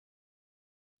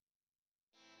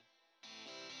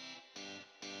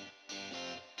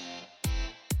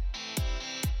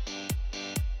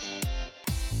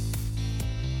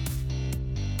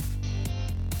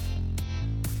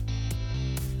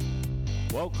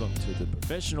Welcome to the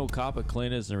Professional Carpet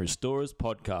Cleaners and Restorers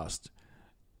podcast.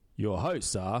 Your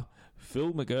hosts are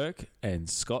Phil McGurk and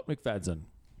Scott McFadden.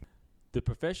 The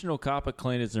Professional Carpet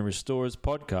Cleaners and Restorers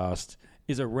podcast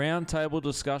is a roundtable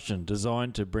discussion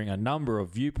designed to bring a number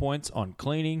of viewpoints on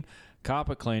cleaning,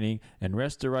 carpet cleaning, and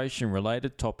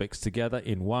restoration-related topics together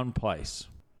in one place.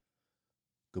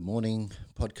 Good morning,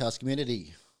 podcast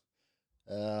community.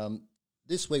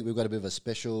 This week we've got a bit of a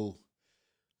special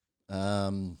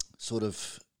sort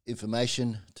of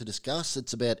information to discuss.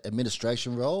 It's about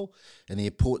administration role and the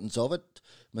importance of it.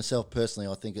 Myself personally,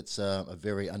 I think it's a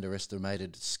very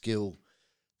underestimated skill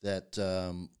that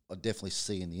I definitely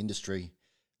see in the industry,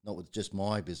 not with just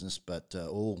my business, but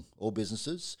all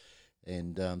businesses.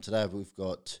 And today we've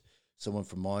got someone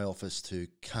from my office to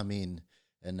come in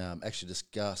and actually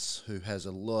discuss, who has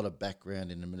a lot of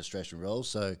background in administration roles.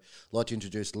 So I'd like to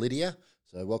introduce Lydia.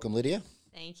 So welcome, Lydia.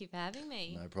 Thank you for having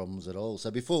me. No problems at all.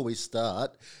 So before we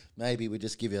start, maybe we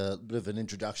just give you a bit of an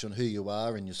introduction on who you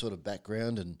are and your sort of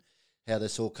background and how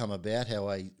this all come about, how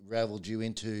I raveled you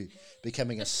into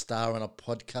becoming a star on a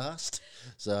podcast.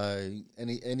 So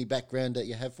any background that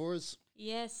you have for us?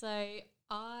 Yeah, so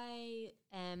I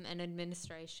am an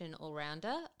administration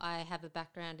all-rounder. I have a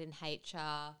background in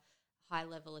HR,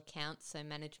 high-level accounts, so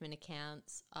management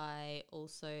accounts. I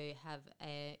also have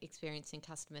experience in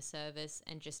customer service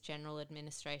and just general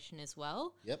administration as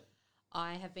well. Yep.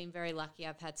 I have been very lucky.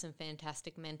 I've had some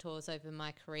fantastic mentors over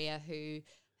my career who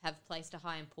have placed a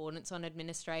high importance on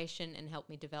administration and helped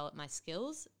me develop my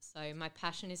skills. So my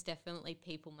passion is definitely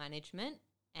people management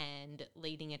and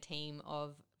leading a team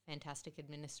of fantastic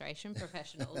administration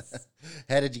professionals.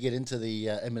 How did you get into the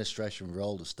administration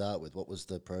role to start with? What was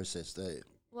the process there?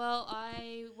 Well,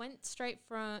 I went straight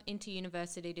into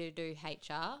university to do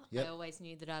HR. Yep. I always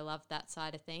knew that I loved that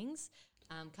side of things.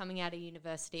 Coming out of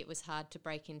university, it was hard to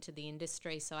break into the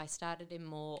industry, so I started in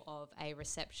more of a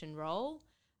reception role.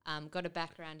 Got a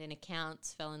background in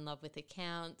accounts, fell in love with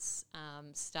accounts,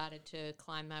 started to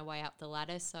climb my way up the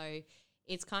ladder. So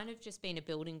it's kind of just been a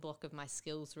building block of my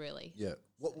skills, really. Yeah.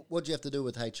 What did you have to do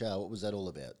with HR? What was that all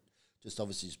about? Just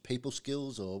obviously just people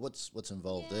skills, or what's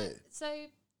involved there? So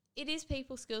it is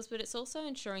people skills, but it's also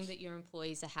ensuring that your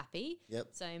employees are happy. Yep.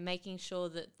 So making sure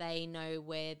that they know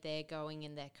where they're going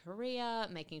in their career,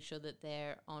 making sure that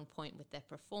they're on point with their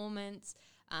performance.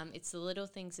 It's the little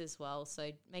things as well.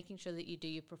 So making sure that you do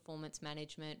your performance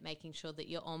management, making sure that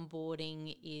your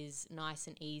onboarding is nice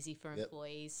and easy for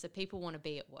employees, so people want to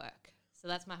be at work. So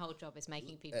that's my whole job, is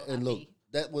making people happy. And look,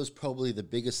 that was probably the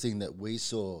biggest thing that we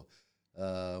saw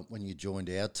when you joined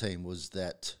our team, was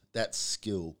that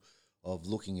skill of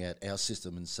looking at our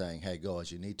system and saying, hey,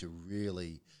 guys, you need to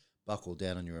really buckle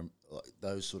down on your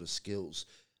those sort of skills.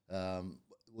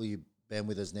 Will you been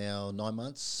with us now 9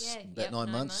 months? Yeah, about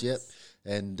 9 months, yep.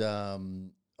 And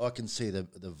I can see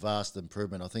the vast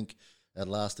improvement. I think our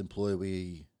last employee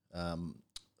we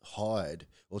hired,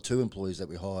 or two employees that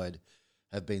we hired,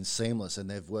 have been seamless, and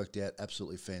they've worked out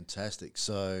absolutely fantastic.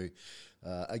 So,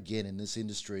 again, in this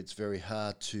industry, it's very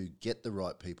hard to get the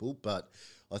right people, but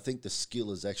I think the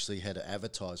skill is actually how to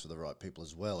advertise for the right people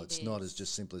as well. It's not as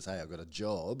just simple as, hey, I've got a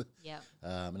job. Yep.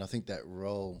 And I think that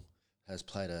role has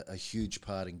played a huge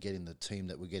part in getting the team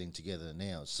that we're getting together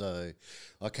now. So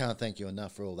I can't thank you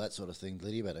enough for all that sort of thing,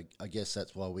 Lydia, but I guess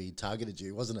that's why we targeted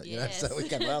you, wasn't it? Yes. You know,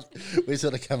 so we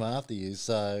sort of come after you.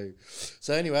 So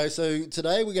anyway, so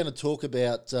today we're going to talk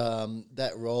about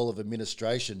that role of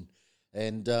administration.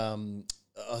 And I'm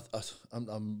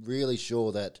really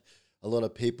sure that a lot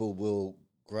of people will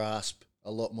grasp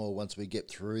a lot more once we get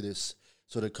through this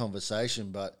sort of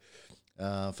conversation. But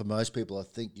for most people, I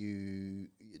think you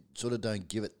sort of don't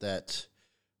give it that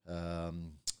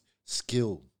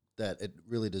skill that it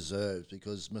really deserves,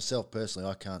 because myself personally,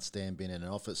 I can't stand being in an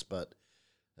office, but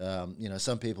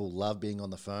some people love being on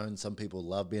the phone, some people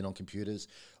love being on computers.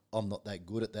 I'm not that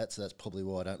good at that, so that's probably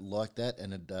why I don't like that,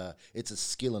 and it's a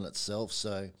skill in itself.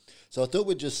 So I thought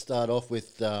we'd just start off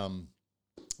with a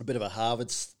bit of a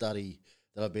Harvard study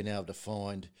that I've been able to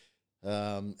find,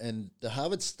 and the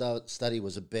Harvard study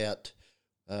was about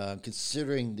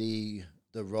considering the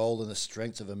role and the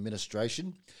strengths of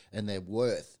administration and their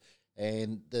worth.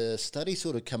 And the study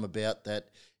sort of come about that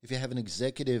if you have an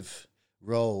executive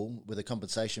role with a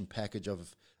compensation package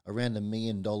of around $1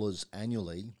 million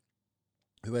annually,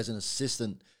 who has an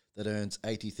assistant that earns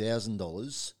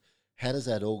 $80,000, how does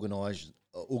that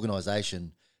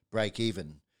organisation break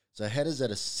even? So how does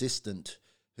that assistant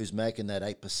who's making that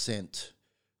 8%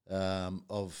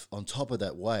 of on top of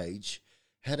that wage,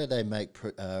 how do they make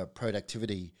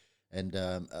productivity and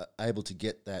able to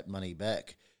get that money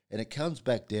back? And it comes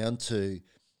back down to,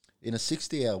 in a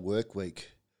 60-hour work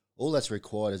week, all that's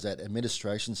required is that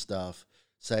administration staff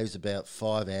saves about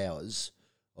 5 hours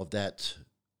of that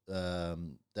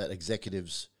that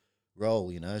executive's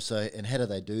role, So, and how do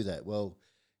they do that? Well,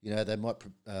 they might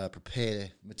prepare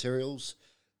materials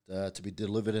to be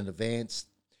delivered in advance.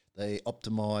 They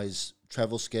optimize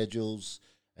travel schedules,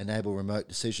 enable remote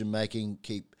decision making,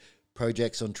 keep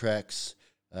projects on tracks.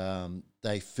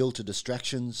 They filter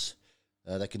distractions.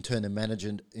 They can turn the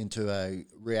manager into a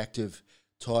reactive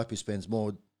type who spends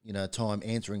more time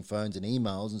answering phones and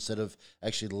emails instead of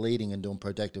actually leading and doing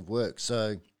productive work.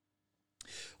 So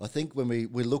I think when we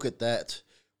look at that,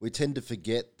 we tend to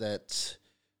forget that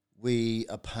we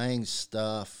are paying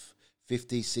staff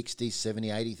 $50,000, $60,000,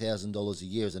 $70,000, $80,000 a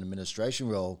year as an administration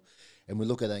role, and we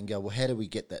look at that and go, well, how do we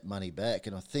get that money back?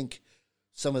 And I think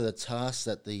some of the tasks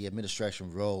that the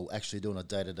administration role actually do on a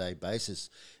day-to-day basis,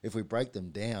 if we break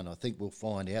them down, I think we'll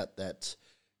find out that,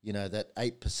 that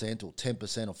 8% or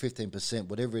 10% or 15%,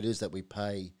 whatever it is that we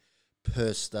pay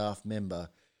per staff member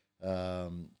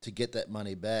to get that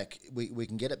money back, we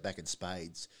can get it back in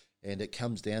spades. And it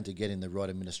comes down to getting the right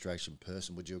administration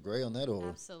person. Would you agree on that? Or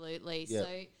Absolutely. Yeah.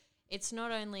 So it's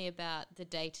not only about the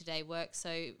day-to-day work.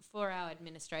 So for our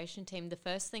administration team, the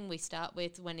first thing we start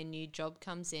with when a new job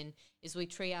comes in is we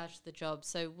triage the job.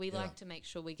 So we like to make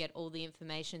sure we get all the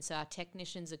information so our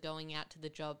technicians are going out to the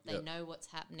job. They know what's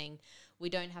happening.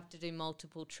 We don't have to do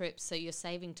multiple trips, so you're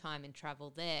saving time and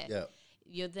travel there. Yeah.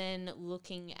 You're then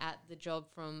looking at the job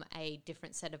from a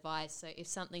different set of eyes. So if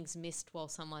something's missed while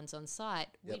someone's on site,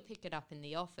 we pick it up in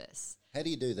the office. How do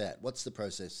you do that? What's the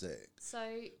process there? So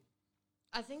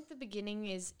I think the beginning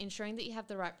is ensuring that you have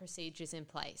the right procedures in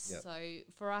place. Yep. So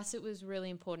for us, it was really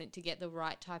important to get the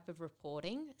right type of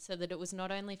reporting so that it was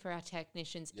not only for our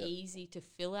technicians easy to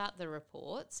fill out the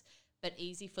reports, but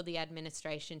easy for the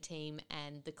administration team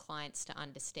and the clients to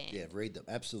understand. Yeah, read them.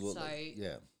 Absolutely.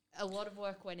 So a lot of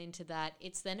work went into that.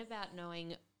 It's then about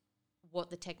knowing what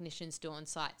the technicians do on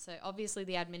site. So obviously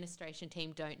the administration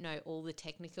team don't know all the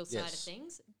technical side of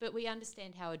things, but we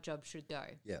understand how a job should go.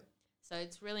 Yeah. So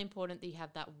it's really important that you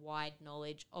have that wide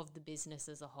knowledge of the business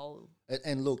as a whole.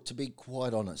 And look, to be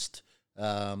quite honest,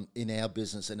 in our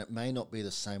business, and it may not be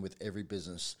the same with every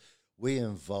business, we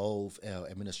involve our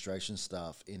administration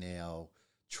staff in our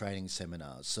training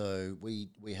seminars. So we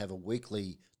have a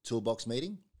weekly toolbox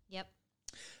meeting. Yep.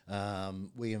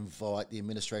 We invite the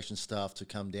administration staff to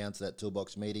come down to that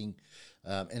toolbox meeting,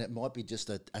 and it might be just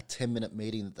a 10-minute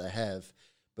meeting that they have.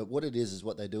 But what it is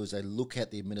what they do is they look at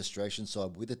the administration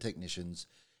side with the technicians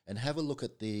and have a look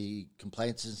at the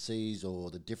complacencies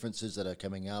or the differences that are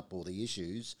coming up or the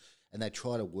issues, and they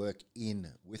try to work in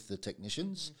with the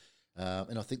technicians.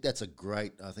 And I think that's a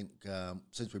great,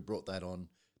 since we brought that on,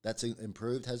 that's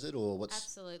improved, has it, or what's?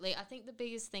 Absolutely. I think the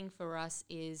biggest thing for us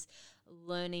is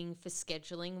learning for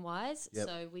scheduling wise. Yep.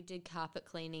 So we did carpet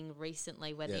cleaning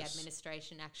recently where the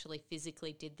administration actually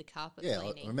physically did the carpet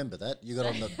cleaning. Yeah, I remember that. You got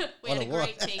on the we had a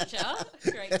great teacher.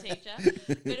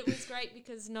 But it was great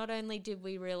because not only did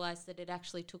we realise that it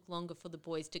actually took longer for the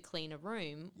boys to clean a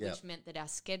room, which meant that our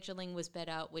scheduling was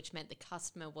better, which meant the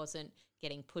customer wasn't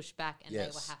getting pushed back and they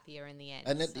were happier in the end.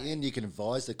 And at the end, you can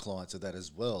advise the clients of that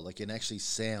as well. Like, you can actually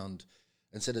sound,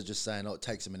 instead of just saying, it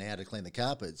takes them an hour to clean the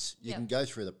carpets, you can go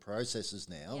through the processes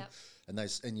now,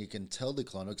 and you can tell the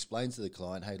client, or explain to the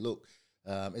client, hey, look,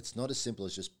 it's not as simple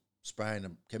as just spraying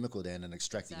a chemical down and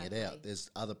extracting it out. There's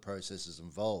other processes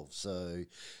involved. So,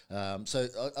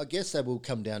 I guess that will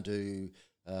come down to,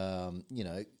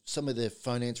 some of the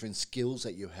phone answering skills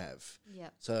that you have.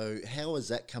 Yep. So how has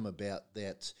that come about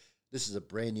that this is a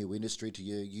brand new industry to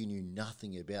you? You knew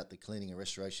nothing about the cleaning and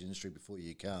restoration industry before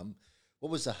you come.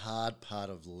 What was the hard part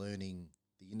of learning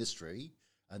the industry,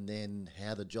 and then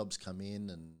how the jobs come in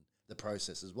and the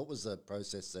processes? What was the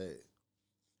process there?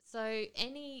 So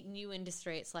any new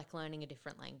industry, it's like learning a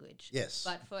different language. Yes.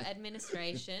 But for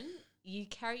administration, you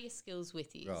carry your skills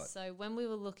with you. Right. So when we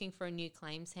were looking for a new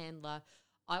claims handler,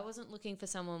 I wasn't looking for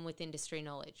someone with industry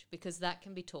knowledge because that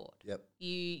can be taught. Yep.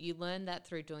 You learn that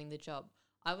through doing the job.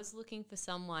 I was looking for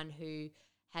someone who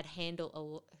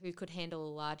who could handle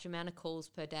a large amount of calls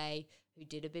per day, who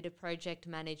did a bit of project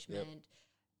management,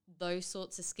 those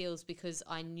sorts of skills, because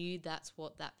I knew that's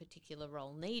what that particular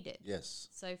role needed. Yes.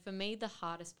 So for me, the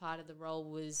hardest part of the role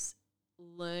was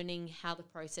learning how the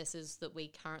processes that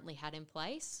we currently had in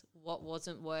place, what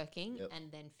wasn't working,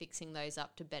 and then fixing those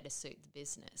up to better suit the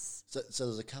business. So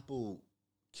there's a couple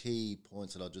key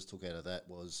points that I just took out of that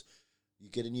was you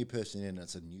get a new person in and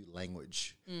it's a new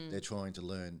language they're trying to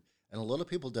learn. And a lot of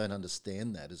people don't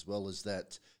understand that, as well as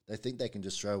that they think they can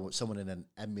just throw someone in an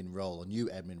admin role, a new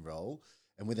admin role,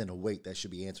 and within a week they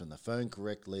should be answering the phone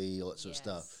correctly, all that sort of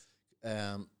stuff.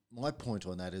 my point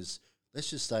on that is, let's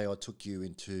just say I took you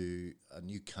into a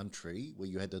new country where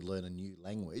you had to learn a new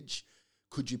language.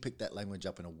 Could you pick that language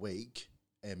up in a week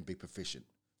and be proficient?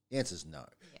 The answer is no.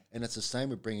 Yeah. And it's the same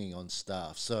with bringing on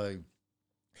staff. So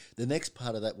the next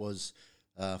part of that was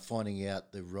finding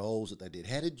out the roles that they did.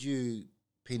 How did you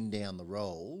pin down the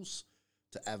roles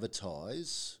to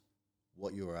advertise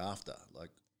what you were after?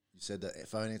 Like you said, that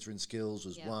phone answering skills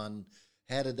was one.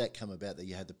 How did that come about that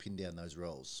you had to pin down those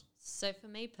roles? So for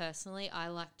me personally, I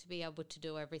like to be able to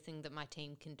do everything that my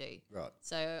team can do. Right.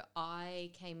 So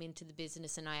I came into the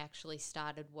business and I actually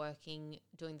started working,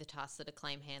 doing the tasks that a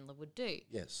claim handler would do.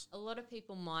 Yes. A lot of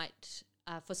people might,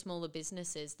 for smaller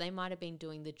businesses, they might have been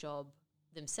doing the job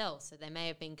themselves. So they may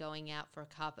have been going out for a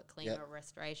carpet cleaner or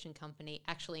restoration company,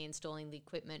 actually installing the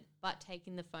equipment, but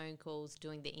taking the phone calls,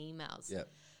 doing the emails.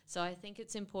 Yep. So I think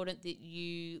it's important that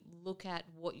you look at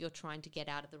what you're trying to get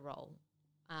out of the role.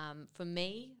 For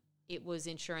me, it was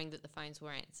ensuring that the phones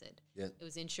were answered. Yep. It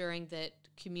was ensuring that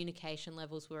communication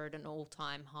levels were at an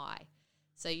all-time high.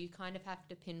 So you kind of have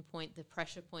to pinpoint the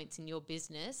pressure points in your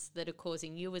business that are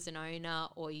causing you as an owner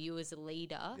or you as a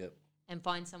leader and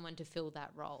find someone to fill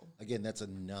that role. Again, that's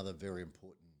another very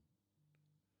important,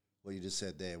 what you just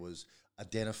said there was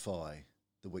identify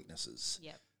the weaknesses.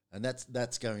 Yep. And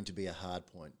that's going to be a hard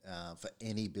point for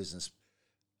any business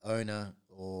owner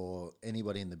or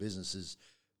anybody in the business, is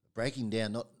breaking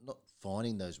down, not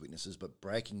finding those weaknesses, but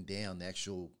breaking down the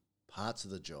actual parts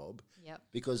of the job. Yep.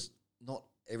 Because not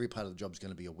every part of the job is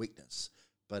going to be a weakness.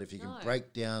 But if you can No.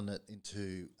 break down it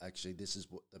into, actually, this is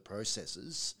what the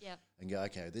processes, Yep. and go,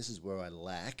 okay, this is where I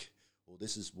lack, or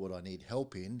this is what I need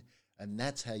help in, and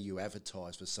that's how you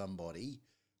advertise for somebody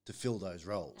to fill those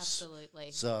roles.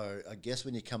 Absolutely. So I guess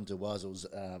when you come to us, it was,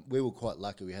 we were quite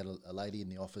lucky. We had a lady in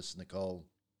the office, Nicole,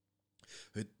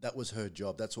 who that was her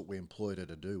job. That's what we employed her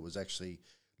to do, was actually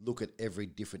look at every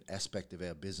different aspect of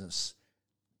our business,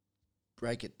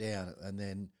 break it down, and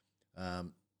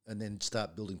then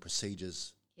start building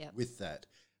procedures with that.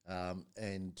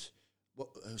 And what,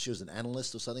 she was an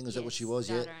analyst or something? Is that what she was?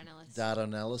 Data analyst. Data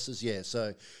analysis, yeah.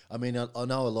 So, I mean, I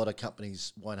know a lot of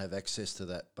companies won't have access to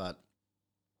that, but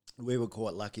we were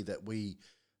quite lucky that we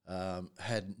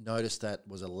had noticed that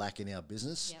was a lack in our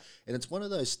business. Yep. And it's one of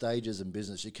those stages in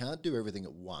business, you can't do everything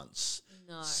at once.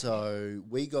 No. So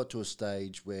we got to a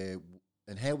stage where,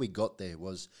 and how we got there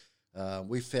was,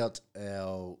 we felt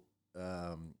our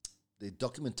the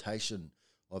documentation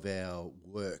of our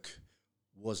work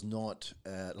was not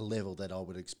at a level that I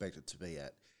would expect it to be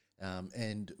at.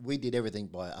 And we did everything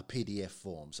by a PDF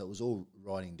form, so it was all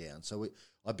writing down. So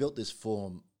I built this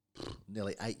form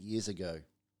nearly 8 years ago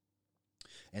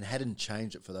and hadn't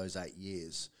changed it for those 8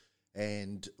 years.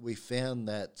 And we found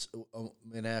that,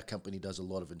 and our company does a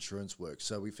lot of insurance work,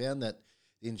 so we found that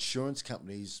the insurance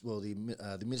companies, well, the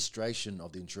administration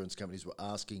of the insurance companies were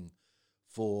asking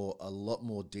for a lot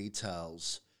more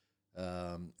details.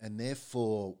 And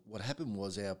therefore, what happened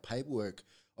was our paperwork,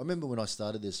 I remember when I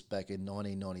started this back in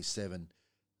 1997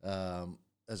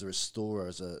 as a restorer,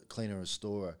 as a cleaner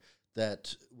restorer,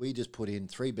 that we just put in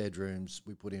 3 bedrooms,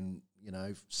 we put in,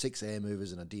 6 air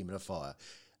movers and a dehumidifier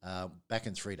back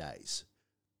in 3 days.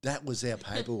 That was our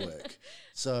paperwork.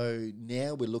 So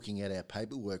now we're looking at our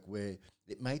paperwork where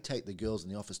it may take the girls in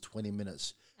the office 20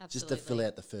 minutes just to fill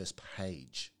out the first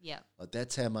page. Yeah. Like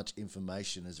that's how much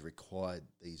information is required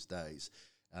these days.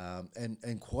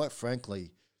 And quite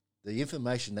frankly, the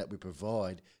information that we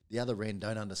provide, the other end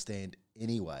don't understand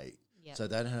anyway. Yep. So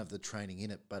they don't have the training in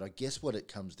it. But I guess what it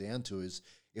comes down to is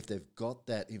if they've got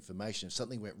that information, if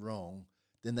something went wrong,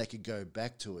 then they could go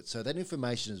back to it. So that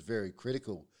information is very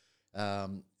critical.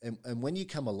 And when you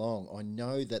come along, I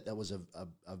know that there was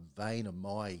a vein of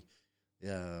my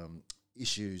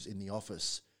issues in the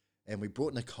office, and we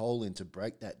brought Nicole in to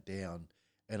break that down.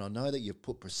 And I know that you've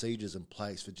put procedures in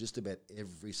place for just about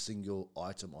every single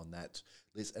item on that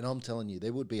list. And I'm telling you,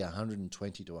 there would be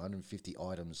 120 to 150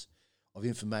 items of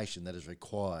information that is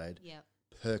required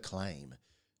per claim.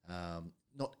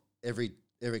 Not every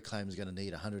claim is going to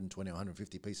need 120 or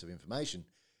 150 pieces of information,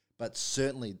 but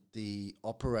certainly the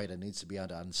operator needs to be able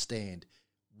to understand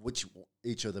which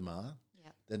each of them are.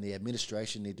 Yep. Then the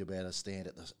administration need to be able to stand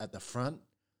at the front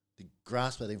to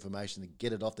grasp that information, to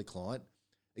get it off the client.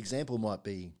 Example might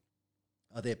be,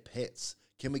 are there pets?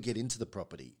 Can we get into the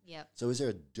property? Yep. So is there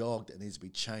a dog that needs to be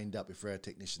chained up before our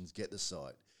technicians get the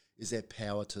site? Is there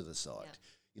power to the site?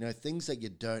 Yep. Things that you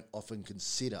don't often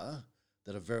consider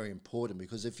that are very important,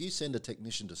 because if you send a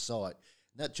technician to site,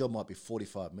 that job might be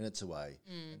 45 minutes away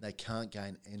and they can't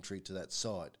gain entry to that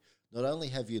site. Not only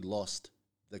have you lost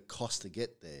the cost to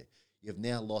get there, you've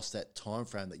now lost that time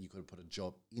frame that you could have put a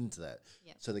job into that.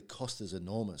 Yep. So the cost is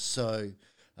enormous. So,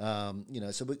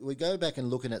 so we go back and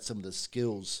looking at some of the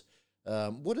skills.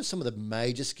 What are some of the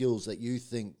major skills that you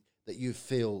think that you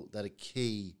feel that are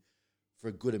key for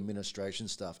a good administration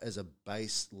staff as a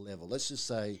base level? Let's just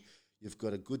say you've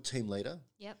got a good team leader.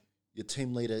 Yep. Your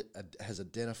team leader has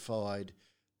identified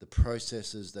the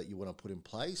processes that you want to put in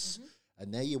place,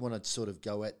 and now you want to sort of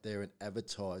go out there and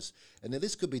advertise. And now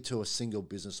this could be to a single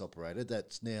business operator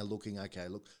that's now looking, okay,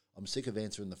 look, I'm sick of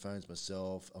answering the phones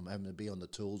myself. I'm having to be on the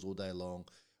tools all day long.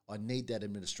 I need that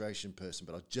administration person,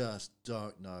 but I just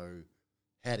don't know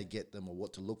how to get them or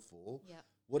what to look for. Yep.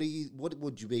 What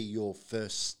would you be your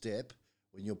first step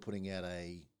when you're putting out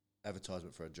a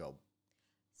advertisement for a job?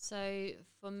 So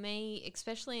for me,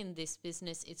 especially in this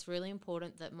business, it's really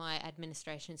important that my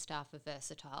administration staff are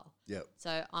versatile. Yep.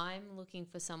 So I'm looking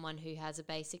for someone who has a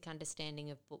basic understanding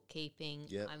of bookkeeping.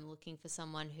 Yep. I'm looking for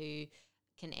someone who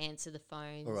can answer the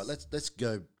phones. All right, let's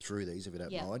go through these if you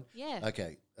don't mind. Yeah.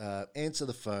 Okay. Answer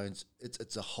the phones.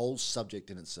 It's a whole subject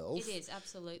in itself. It is,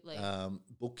 absolutely.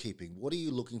 Bookkeeping. What are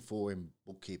you looking for in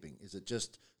bookkeeping? Is it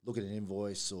just look at an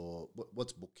invoice, or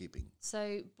what's bookkeeping?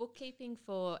 So bookkeeping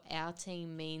for our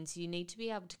team means you need to be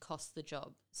able to cost the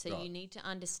job. So Right. you need to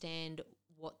understand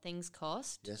what things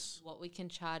cost, Yes. what we can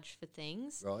charge for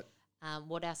things, Right.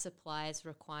 what our suppliers'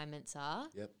 requirements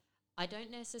are. Yep. I don't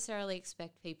necessarily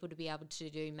expect people to be able to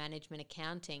do management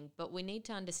accounting, but we need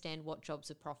to understand what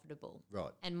jobs are profitable.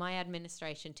 Right. And my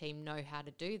administration team know how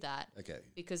to do that Okay.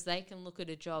 because they can look at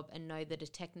a job and know that a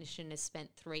technician has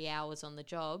spent 3 hours on the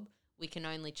job. We can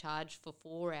only charge for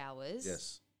 4 hours.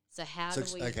 Yes. So how So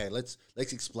do we... okay, let's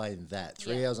explain that.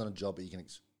 3 Yeah. hours on a job, but you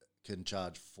can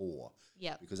charge 4.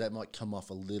 Yep. Because that might come off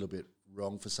a little bit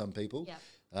wrong for some people.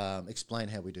 Yep. Explain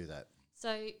how we do that.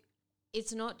 So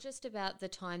it's not just about the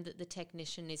time that the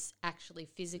technician is actually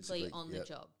physically on the yep,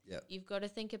 job. yep. You've got to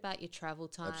think about your travel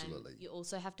time. Absolutely. You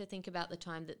also have to think about the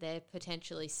time that they're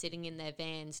potentially sitting in their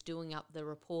vans doing up the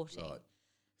reporting. Right.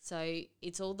 So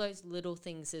it's all those little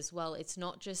things as well. It's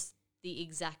not just the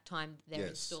exact time they're Yes.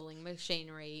 installing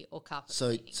machinery or carpet So,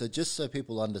 cleaning. so just so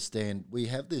people understand, we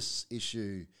have this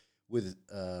issue with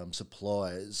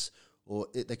suppliers, or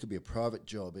that could be a private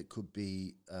job. It could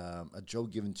be a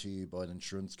job given to you by an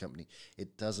insurance company.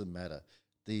 It doesn't matter.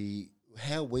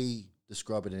 How we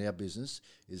describe it in our business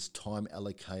is time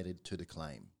allocated to the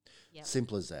claim. Yep.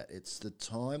 Simple as that. It's the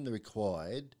time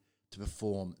required to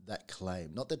perform that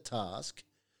claim, not the task,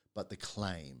 but the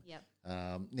claim. Yep.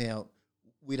 Now,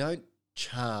 we don't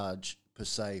charge per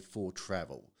se for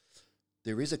travel.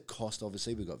 There is a cost,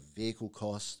 obviously. We've got vehicle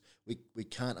costs. We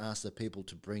can't ask the people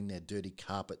to bring their dirty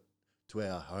carpet to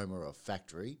our home or a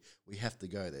factory. We have to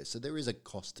go there. So there is a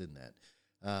cost in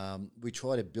that. We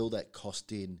try to build that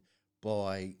cost in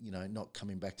by, not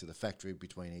coming back to the factory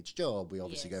between each job. We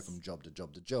obviously go Yes. from job to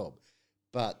job to job.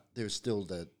 But there's still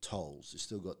the tolls. You've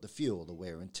still got the fuel, the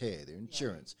wear and tear, the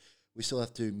insurance. We still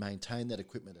have to maintain that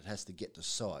equipment. It has to get to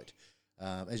site.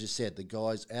 As you said,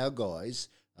 our guys,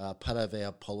 part of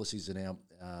our policies in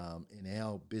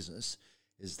our business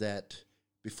is that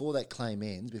before that claim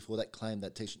ends, before that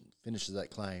technician finishes that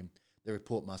claim, the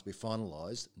report must be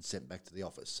finalised and sent back to the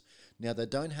office. Now, they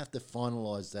don't have to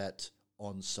finalise that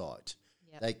on site.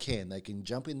 Yep. They can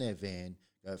jump in their van,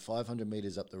 go 500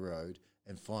 metres up the road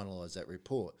and finalise that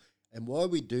report. And why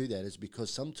we do that is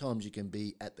because sometimes you can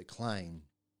be at the claim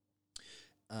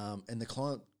and the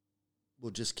client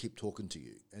will just keep talking to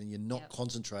you and you're not Yep.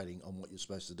 concentrating on what you're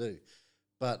supposed to do.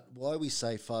 But why we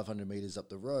say 500 metres up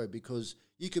the road, because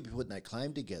you could be putting that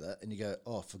claim together and you go,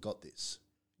 oh, I forgot this.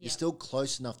 You're Yep. still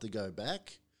close enough to go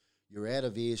back. You're out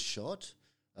of earshot,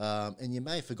 and you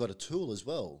may have forgot a tool as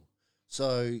well.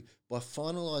 So by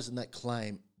finalising that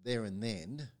claim there and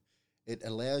then, it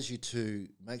allows you to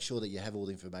make sure that you have all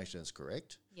the information that's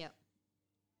correct, Yep.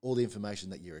 all the information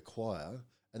that you require,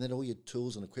 and then all your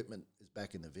tools and equipment is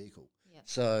back in the vehicle. Yep.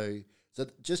 So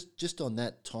just on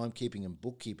that timekeeping and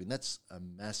bookkeeping, that's a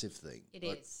massive thing. It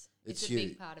Like, is. it's It's a huge.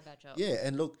 big part of our job. Yeah,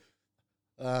 and look,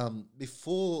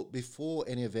 before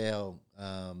any of our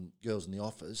girls in the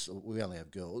office, we only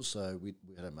have girls, so we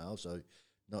had a male, so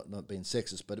not being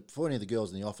sexist, but before any of the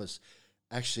girls in the office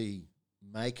actually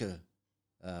make a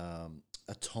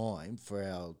time for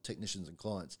our technicians and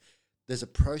clients, there's a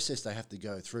process they have to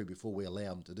go through before we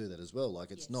allow them to do that as well.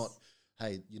 Like it's Yes. not,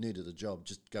 hey, you're new to the job,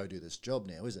 just go do this job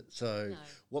now, is it? So No.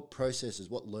 what processes,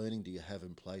 what learning do you have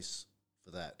in place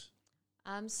for that?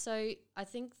 So I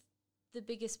think the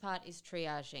biggest part is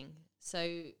triaging.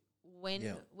 So when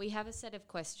Yeah. we have a set of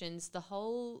questions, the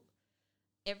whole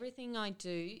Everything I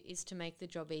do is to make the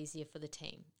job easier for the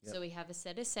team. Yep. So we have a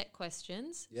set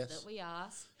questions that we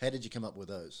ask. How did you come up with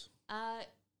those?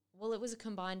 Well, it was a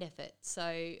combined effort.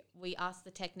 So we asked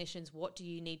the technicians, what do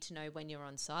you need to know when you're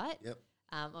on site? Yep.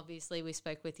 Obviously, we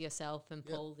spoke with yourself and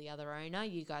Paul, the other owner.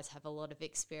 You guys have a lot of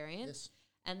experience. Yes.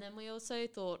 And then we also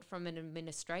thought from an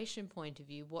administration point of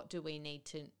view, what do we need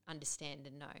to understand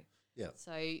and know? Yeah.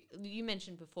 So you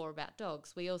mentioned before about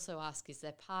dogs. We also ask, is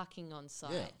there parking on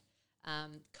site? Yeah.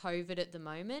 COVID at the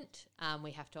moment,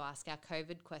 we have to ask our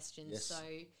COVID questions. Yes. So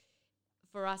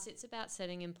for us, it's about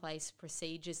setting in place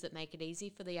procedures that make it easy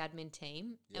for the admin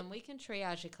team, and we can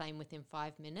triage a claim within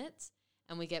 5 minutes,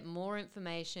 and we get more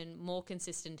information, more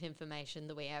consistent information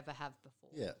than we ever have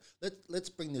before. Yeah. Let's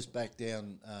bring this back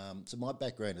down. So my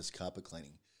background is carpet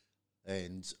cleaning,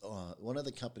 and one of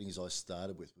the companies I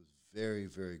started with was very,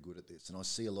 very good at this, and I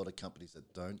see a lot of companies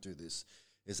that don't do this,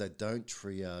 is they don't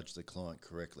triage the client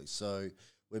correctly. So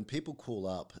when people call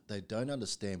up, they don't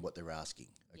understand what they're asking,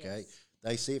 okay? Yes.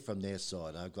 They see it from their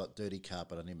side. I've got dirty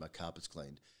carpet, I need my carpets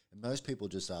cleaned. And most people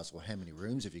just ask, well, how many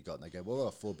rooms have you got? And they go, well, I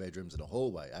have 4 bedrooms and a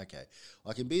hallway. Okay,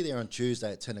 I can be there on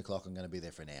Tuesday at 10 o'clock. I'm going to be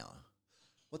there for an hour.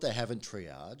 What they haven't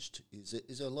triaged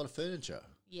is a lot of furniture.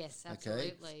 Yes, Okay?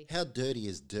 absolutely. How dirty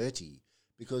is dirty?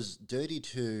 Because dirty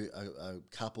to a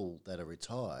couple that are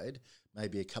retired may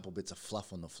be a couple bits of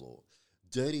fluff on the floor.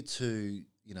 Dirty to,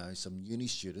 some uni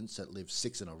students that live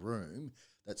 6 in a room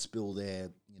that spill their,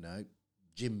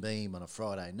 Jim Beam on a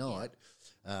Friday night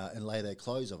and lay their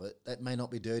clothes of it, that may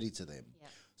not be dirty to them. Yeah.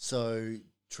 So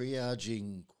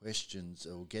triaging questions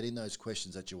or getting those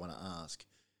questions that you want to ask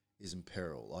is in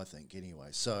peril, I think, anyway.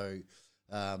 So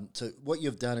what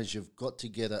you've done is you've got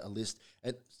together a list,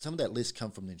 and some of that list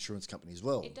come from the insurance company as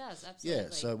well. It does, absolutely. Yeah,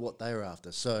 so what they're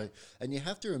after. So, and you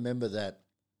have to remember that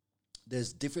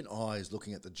there's different eyes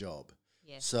looking at the job.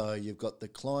 Yes. So you've got the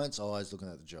client's eyes looking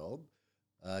at the job.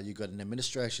 You've got an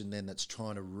administration then that's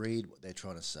trying to read what they're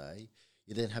trying to say.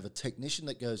 You then have a technician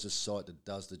that goes to site that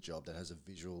does the job, that has a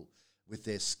visual with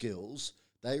their skills.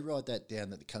 They write that down,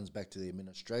 that comes back to the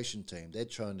administration team. They're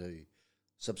trying to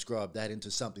subscribe that into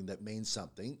something that means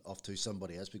something off to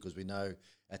somebody else, because we know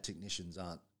our technicians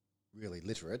aren't really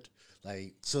literate.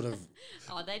 They sort of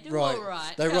they do all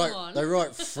right. They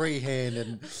write freehand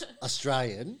and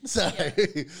Australian. So,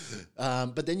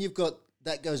 but then you've got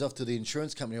that goes off to the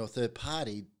insurance company or third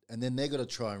party, and then they've got to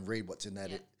try and read what's in that.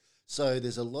 So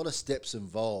there's a lot of steps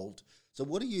involved. So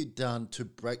what have you done to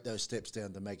break those steps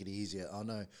down to make it easier? I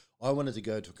know I wanted to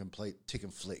go to a complete tick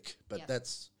and flick, but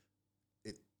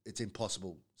it's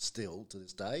impossible still to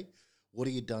this day. What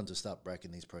have you done to start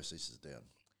breaking these processes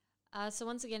down? So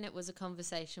once again, it was a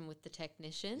conversation with the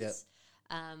technicians.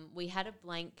 Yep. We had a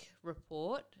blank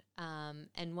report,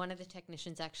 and one of the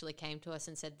technicians actually came to us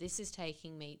and said, this is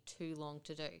taking me too long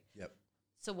to do. Yep.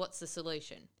 So what's the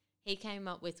solution? He came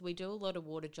up with, we do a lot of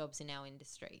water jobs in our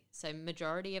industry. So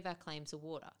majority of our claims are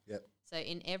water. Yep. So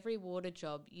in every water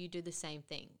job, you do the same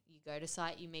thing. You go to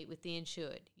site, you meet with the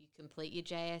insured, you complete your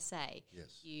JSA.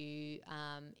 Yes. You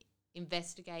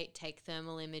investigate, take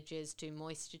thermal images, do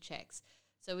moisture checks.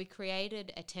 So we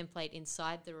created a template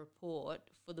inside the report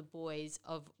for the boys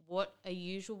of what a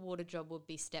usual water job would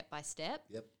be step by step.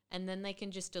 Yep. And then they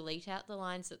can just delete out the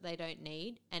lines that they don't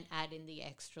need and add in the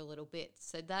extra little bits.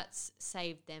 So that's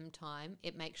saved them time.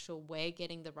 It makes sure we're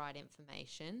getting the right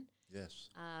information. Yes.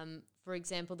 For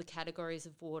example, the categories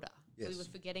of water. Yes. We were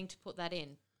forgetting to put that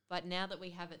in. But now that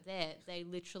we have it there, they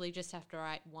literally just have to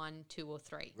write 1, 2, or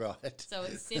 3. Right. So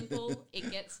it's simple,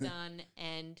 it gets done,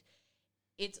 and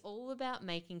it's all about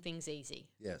making things easy.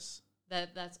 Yes.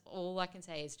 That's all I can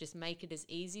say is just make it as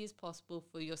easy as possible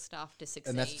for your staff to succeed.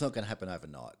 And that's not going to happen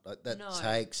overnight. Like, that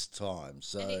takes time.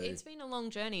 So and it's been a long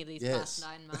journey these past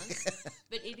 9 months,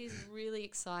 but it is really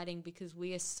exciting because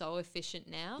we are so efficient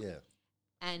now. Yeah.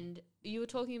 And you were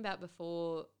talking about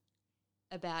before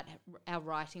about our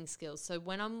writing skills. So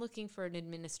when I'm looking for an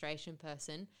administration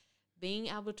person, being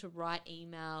able to write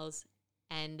emails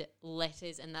and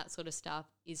letters and that sort of stuff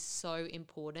is so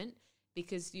important,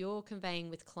 because you're conveying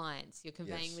with clients, you're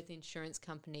conveying with insurance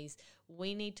companies.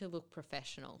 We need to look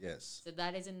professional. Yes. So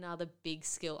that is another big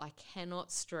skill I cannot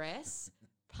stress.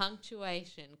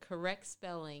 Punctuation, correct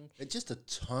spelling. It's just the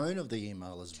tone of the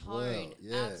email as well.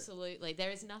 Yeah. Absolutely.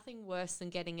 There is nothing worse than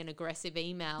getting an aggressive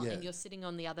email and you're sitting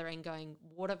on the other end going,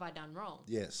 what have I done wrong?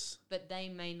 Yes. But they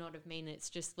may not have meant it's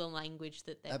just the language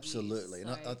that they've Absolutely. used.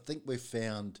 And I think we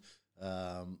found,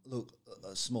 look,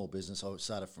 a small business, I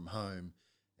started from home,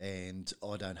 and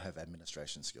I don't have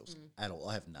administration skills at all.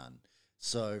 I have none.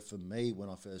 So for me, when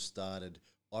I first started,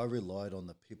 I relied on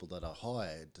the people that I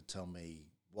hired to tell me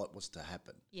what was to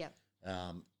happen. Yep.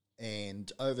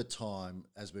 And over time,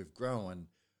 as we've grown,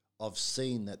 I've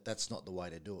seen that that's not the way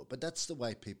to do it. But that's the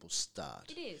way people start.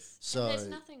 It is. So, and there's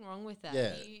nothing wrong with that.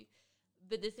 yeah.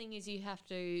 But the thing is, you have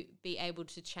to be able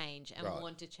to change and Right.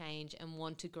 want to change and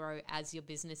want to grow as your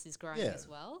business is growing Yeah. as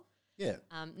well. Yeah,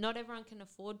 Not everyone can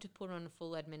afford to put on a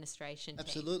full administration team.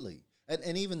 absolutely.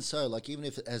 And even so, like even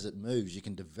if as it moves, you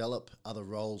can develop other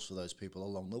roles for those people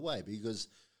along the way, because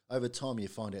over time you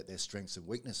find out their strengths and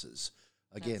weaknesses.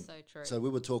 Again, so true. so we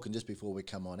were talking just before we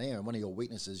come on air, and one of your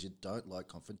weaknesses, you don't like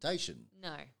confrontation.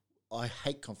 No. I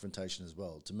hate confrontation as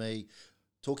well. To me,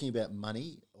 talking about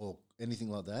money or anything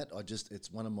like that,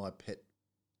 it's one of my pet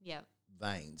Yeah.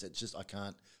 veins. It's just I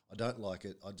don't like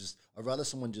it. I'd rather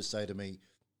someone just say to me,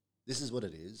 this is what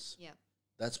it is, Yeah.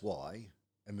 that's why,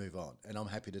 and move on. And I'm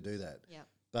happy to do that. Yeah.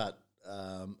 But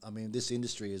I mean, this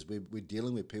industry is we're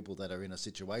dealing with people that are in a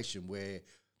situation where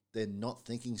they're not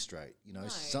thinking straight. You know,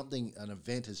 No. an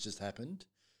event has just happened,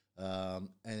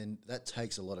 and that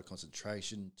takes a lot of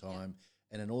concentration, time,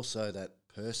 and then also that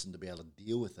person to be able to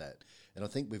deal with that. And I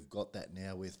think we've got that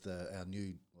now with our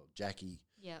new Jackie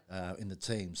Yeah. in the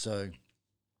team. So,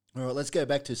 all right, let's go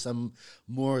back to some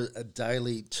more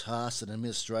daily tasks that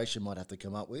administration might have to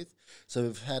come up with. So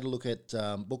we've had a look at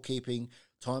bookkeeping.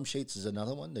 Timesheets is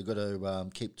another one. They've got to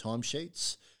keep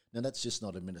timesheets. Now, that's just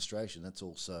not administration. That's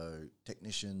also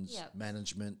technicians, Yep.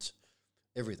 management,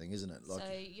 everything, isn't it?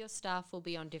 So your staff will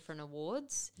be on different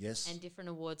awards. Yes. And different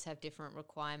awards have different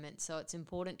requirements. So it's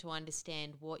important to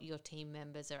understand what your team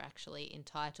members are actually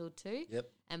entitled to. Yep.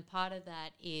 And part of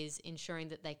that is ensuring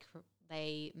that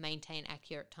they maintain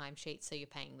accurate timesheets so you're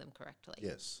paying them correctly.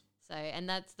 Yes. So, and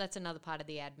that's another part of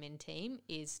the admin team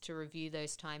is to review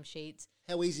those timesheets.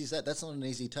 How easy is that? That's not an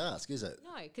easy task, is it?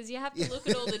 No, because you have to look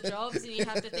at all the jobs and you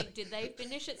have to think, did they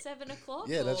finish at 7 o'clock?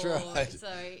 Yeah, that's right.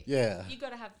 So Yeah. you've got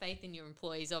to have faith in your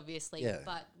employees, obviously. Yeah.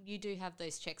 But you do have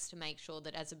those checks to make sure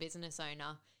that as a business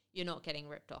owner, you're not getting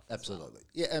ripped off. as well. Absolutely.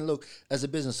 Yeah, and look, as a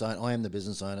business owner, I am the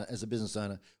business owner. As a business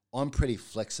owner, I'm pretty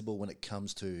flexible when it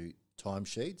comes to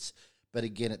timesheets. But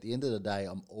again, at the end of the day,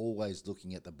 I'm always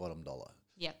looking at the bottom dollar.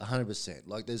 Yep. 100%.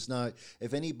 Like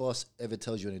if any boss ever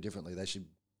tells you any differently, they should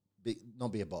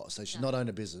not be a boss. They should not own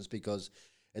a business, because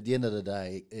at the end of the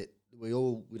day, we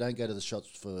don't go to the shops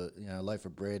for a loaf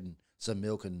of bread and some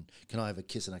milk and can I have a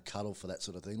kiss and a cuddle for that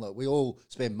sort of thing. Like we all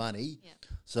spend money. Yep.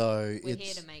 So We're it's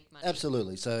here to make money.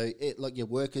 Absolutely. So like your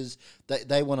workers,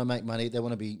 they want to make money. They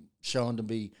want to be shown to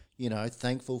be,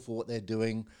 thankful for what they're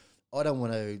doing. I don't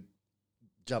want to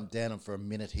jump down them for a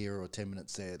minute here or 10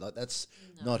 minutes there. Like that's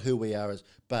not who we are.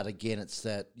 But again, it's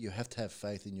that you have to have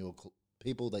faith in your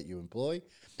people that you employ.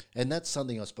 And that's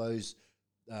something I suppose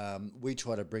we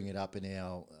try to bring it up in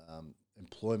our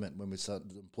employment when we start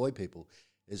to employ people,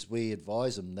 is we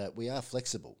advise them that we are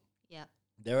flexible. Yeah.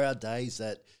 There are days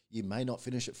that you may not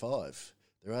finish at 5.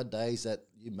 There are days that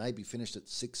you may be finished at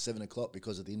 6, 7 o'clock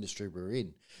because of the industry we're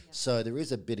in. So there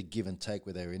is a bit of give and take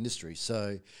with our industry.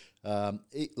 So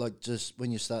just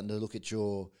when you're starting to look at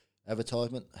your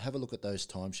advertisement, have a look at those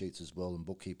timesheets as well and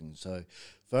bookkeeping. So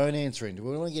phone answering. Do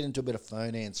we want to get into a bit of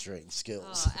phone answering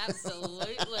skills? Oh,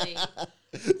 absolutely.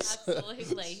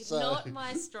 Absolutely. Not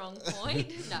my strong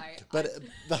point. No. But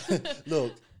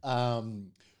look,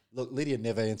 Lydia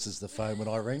never answers the phone when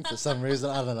I ring for some reason.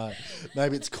 I don't know.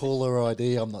 Maybe it's caller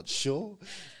ID. I'm not sure.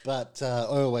 But I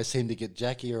always seem to get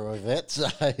Jackie or Yvette. So.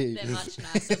 They're much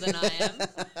nicer than I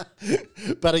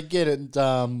am. But again,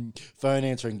 phone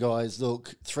answering, guys,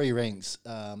 look, 3 rings.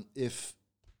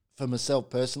 For myself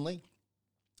personally,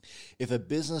 if a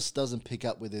business doesn't pick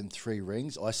up within 3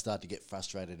 rings, I start to get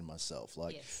frustrated in myself.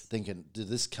 Like thinking, do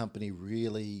this company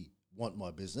really want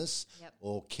my business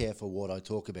or care for what I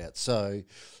talk about? So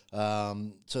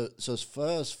as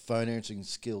far as phone answering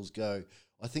skills go,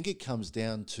 I think it comes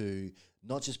down to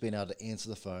not just being able to answer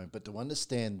the phone, but to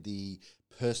understand the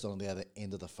person on the other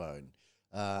end of the phone.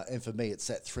 And for me, it's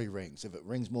that 3 rings. If it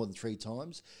rings more than 3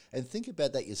 times, and think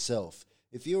about that yourself.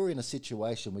 If you're in a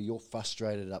situation where you're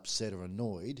frustrated, upset, or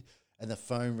annoyed, and the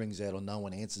phone rings out or no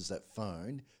one answers that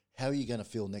phone, how are you going to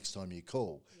feel next time you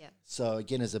call? Yeah. So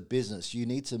again, as a business, you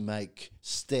need to make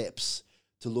steps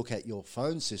to look at your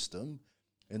phone system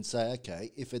and say,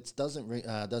 okay, if it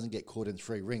doesn't get caught in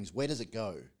 3 rings, where does it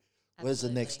go? Where's the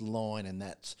next line in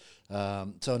that?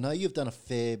 So I know you've done a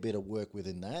fair bit of work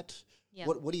within that. Yeah.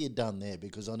 What have you done there?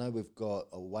 Because I know we've got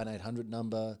a 1-800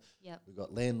 number. Yep. We've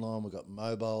got landline. We've got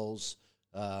mobiles.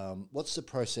 What's the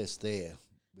process there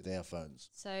with our phones?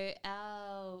 So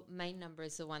our main number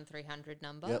is the 1300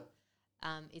 number. Yep.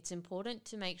 It's important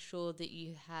to make sure that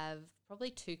you have probably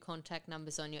 2 contact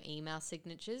numbers on your email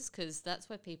signatures, because that's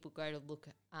where people go to look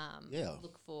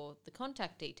for the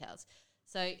contact details.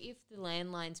 So if the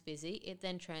landline's busy, it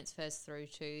then transfers through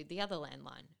to the other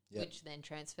landline, Yep. which then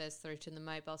transfers through to the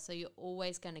mobile. So you're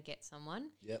always going to get someone.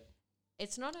 Yep.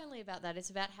 It's not only about that, it's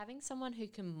about having someone who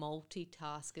can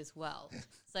multitask as well.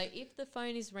 So if the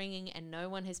phone is ringing and no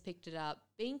one has picked it up,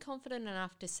 being confident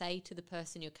enough to say to the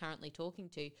person you're currently talking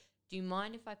to, do you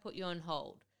mind if I put you on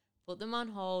hold? Put them on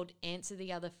hold, answer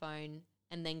the other phone,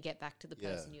 and then get back to the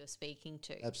person you're speaking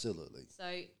to. Absolutely.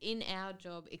 So in our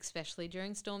job, especially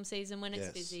during storm season when it's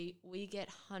Yes. busy, we get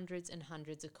hundreds and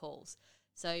hundreds of calls.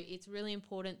 So it's really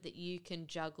important that you can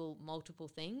juggle multiple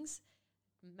things.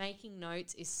 Making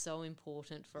notes is so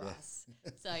important for us.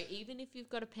 So even if you've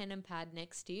got a pen and pad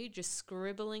next to you, just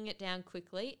scribbling it down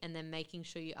quickly and then making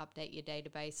sure you update your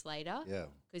database later. Yeah.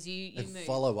 Because you And move.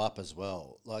 follow up as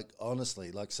well. Like,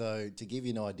 honestly, like, so to give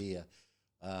you an idea,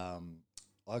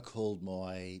 I called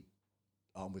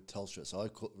I'm with Telstra, so I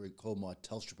called my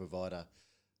Telstra provider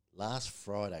last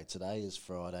Friday. Today is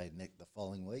Friday, the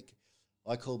following week.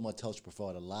 I called my Telstra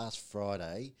provider last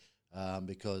Friday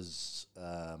because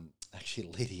actually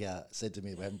Lydia said to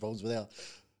me we're having problems with our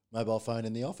mobile phone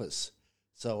in the office.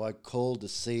 So I called to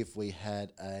see if we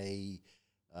had a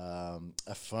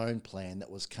phone plan that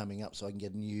was coming up so I can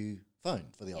get a new phone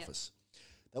for the office.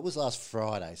 That was last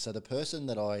Friday. So the person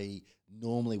that I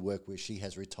normally work with, she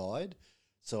has retired.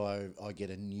 So I get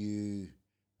a new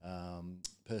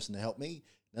person to help me.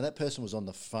 Now, that person was on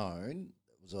the phone,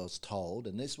 as I was told,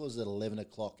 and this was at 11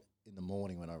 o'clock in the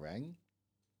morning when I rang.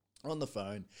 On the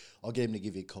phone, I'll get him to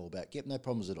give you a call back. Yep, no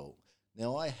problems at all.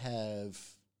 Now, I have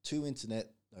two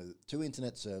internet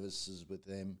services with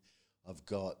them. I've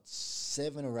got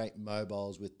 7 or 8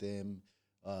 mobiles with them.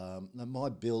 Now my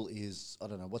bill is, I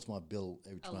don't know, what's my bill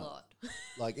every a month? lot.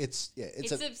 Like it's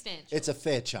substantial. It's a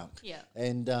fair chunk. Yeah.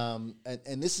 And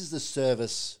this is the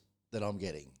service that I'm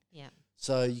getting. Yeah.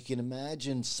 So you can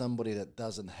imagine somebody that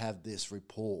doesn't have this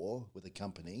rapport with a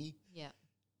company Yeah.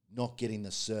 not getting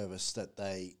the service that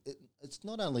it's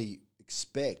not only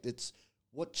expect, it's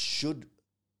what should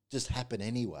just happen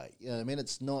anyway. You know what I mean?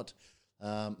 It's not,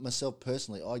 myself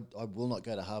personally, I will not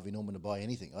go to Harvey Norman to buy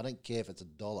anything. I don't care if it's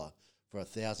 $1 for a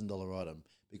 $1,000 item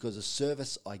because the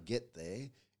service I get there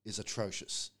is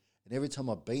atrocious. And every time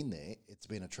I've been there, it's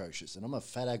been atrocious. And I'm a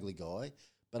fat, ugly guy,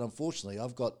 but unfortunately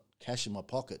I've got cash in my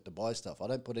pocket to buy stuff. I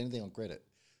don't put anything on credit.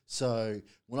 So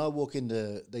when I walk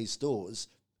into these stores,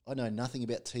 I know nothing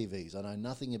about TVs. I know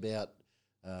nothing about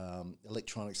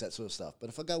electronics, that sort of stuff. But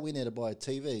if I go in there to buy a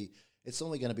TV, it's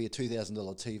only going to be a $2,000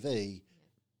 TV,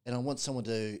 and I want someone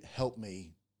to help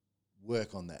me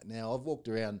work on that. Now, I've walked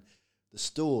around the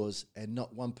stores and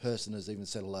not one person has even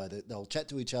said hello. They'll chat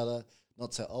to each other,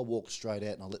 not say, I'll walk straight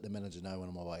out and I'll let the manager know when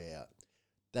I'm on my way out.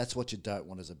 That's what you don't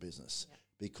want as a business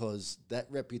because that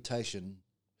reputation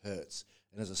hurts.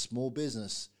 And as a small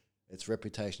business, its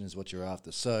reputation is what you're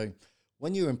after. So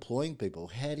when you're employing people,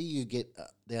 how do you get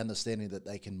the understanding that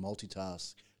they can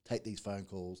multitask, take these phone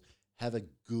calls, have a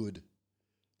good,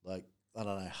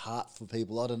 heart for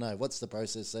people? I don't know. What's the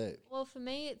process there? Well, for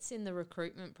me, it's in the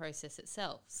recruitment process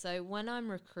itself. So when I'm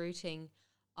recruiting,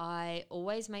 I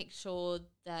always make sure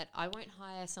that I won't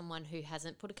hire someone who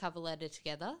hasn't put a cover letter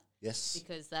together. Yes.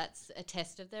 Because that's a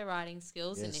test of their writing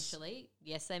skills initially.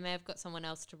 Yes, they may have got someone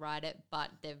else to write it, but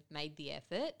they've made the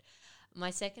effort.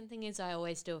 My second thing is I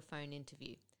always do a phone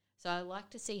interview. So I like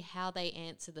to see how they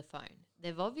answer the phone.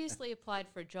 They've obviously applied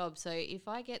for a job. So if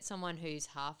I get someone who's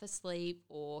half asleep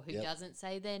or who doesn't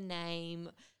say their name,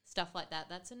 stuff like that,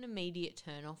 that's an immediate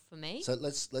turn off for me. So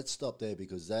let's stop there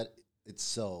because that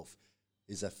itself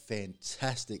is a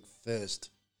fantastic first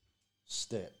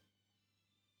step.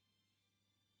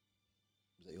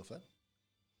 Is that your phone?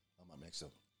 I might mix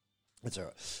up. That's all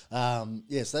right.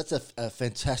 Yes, that's a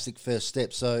fantastic first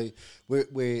step. So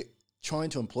we're trying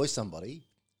to employ somebody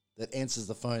that answers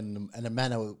the phone in a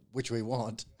manner which we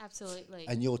want. Absolutely.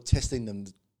 And you're testing them,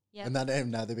 Yep. and they don't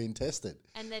even know they're being tested.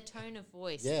 And their tone of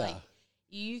voice. Yeah. Like,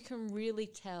 you can really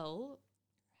tell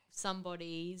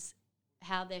somebody's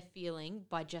how they're feeling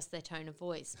by just their tone of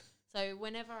voice. So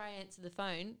whenever I answer the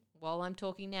phone, while I'm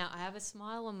talking now, I have a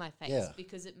smile on my face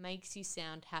because it makes you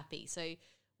sound happy. So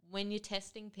when you're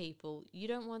testing people, you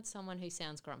don't want someone who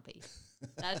sounds grumpy.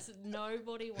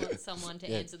 Nobody wants someone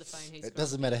to answer the phone who's grumpy. It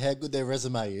doesn't matter how good their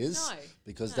resume is, No,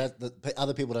 because no.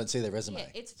 other people don't see their resume. Yeah,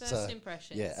 it's first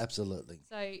impressions. Yeah, absolutely.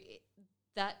 So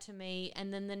that to me,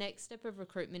 and then the next step of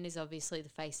recruitment is obviously the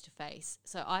face-to-face.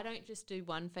 So I don't just do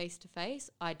one face-to-face,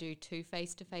 I do 2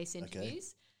 face-to-face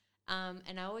interviews.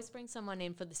 And I always bring someone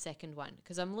in for the second one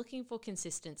because I'm looking for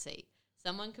consistency.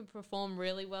 Someone can perform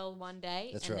really well one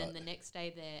day then the next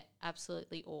day they're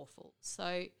absolutely awful.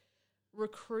 So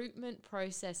recruitment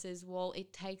processes, while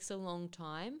it takes a long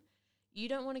time, You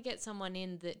don't want to get someone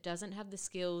in that doesn't have the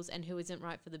skills and who isn't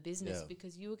right for the business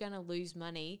because you are going to lose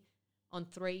money on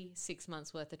 3-6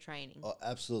 months worth of training. Oh,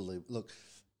 absolutely. Look,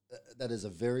 that is a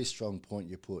very strong point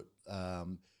you put.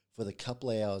 For the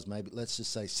couple of hours, maybe let's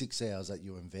just say 6 hours that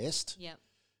you invest, Yep.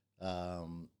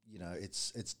 you know,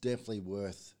 it's definitely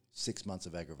worth 6 months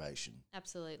of aggravation.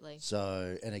 Absolutely.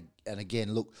 So, and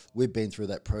again, look, we've been through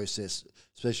that process,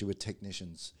 especially with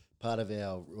technicians. Part of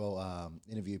our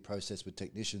interview process with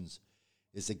technicians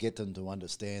is to get them to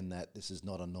understand that this is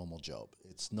not a normal job.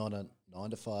 It's not a 9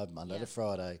 to 5, Monday to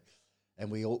Friday.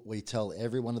 And we tell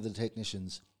every one of the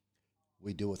technicians,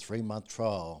 we do a 3-month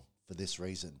trial for this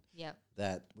reason. Yep.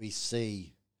 That we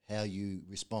see how you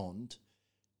respond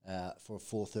for a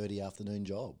 4:30 afternoon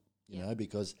job, you know,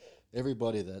 because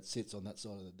everybody that sits on that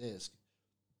side of the desk,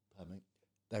 pardon me,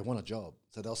 they want a job.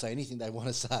 So they'll say anything they want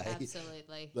to say.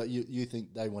 Absolutely. But you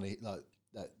think they want to, like,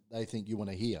 that they think you want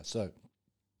to hear. So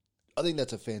I think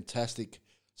that's a fantastic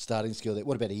starting skill.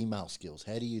 What about email skills?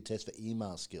 How do you test for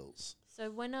email skills?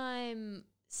 So when I'm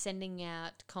sending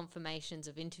out confirmations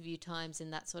of interview times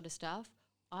and that sort of stuff,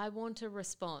 I want a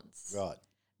response. Right.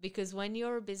 Because when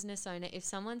you're a business owner, if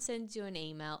someone sends you an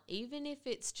email, even if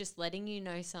it's just letting you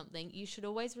know something, you should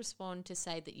always respond to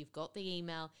say that you've got the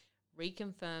email,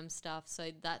 reconfirm stuff.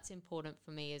 So that's important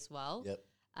for me as well. Yep.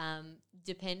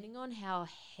 Depending on how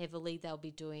heavily they'll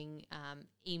be doing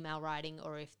email writing,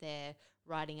 or if they're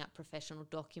writing up professional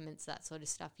documents, that sort of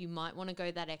stuff, you might want to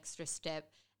go that extra step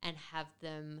and have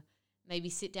them maybe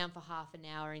sit down for half an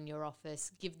hour in your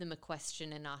office, give them a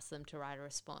question and ask them to write a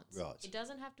response. Right. It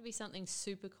doesn't have to be something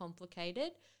super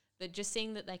complicated, but just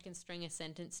seeing that they can string a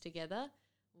sentence together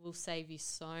will save you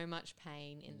so much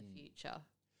pain in the future.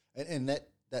 And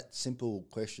that simple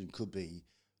question could be,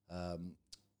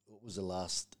 what was the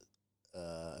last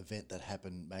event that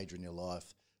happened major in your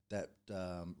life that,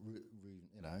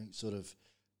 you know, sort of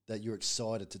that you're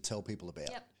excited to tell people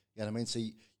about? Yep. You know what I mean? So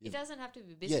It doesn't have to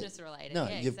be business related. No,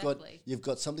 Yeah, you've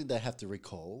got something they have to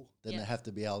recall. Then Yep. they have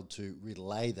to be able to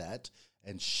relay that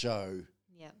and show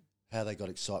Yep. how they got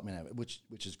excitement out of it,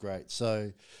 which is great.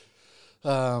 So,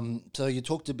 so you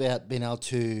talked about being able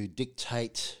to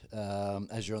dictate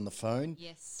as you're on the phone.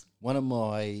 Yes. One of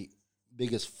my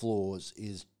biggest flaws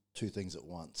is 2 things at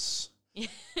once.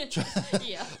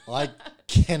 Yeah. I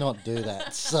cannot do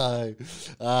that. So,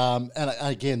 and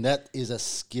again, that is a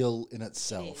skill in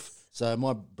itself. is. So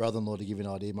my brother-in-law, to give you an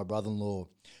idea, my brother-in-law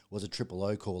was a triple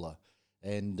O caller.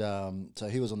 And so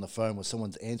he was on the phone where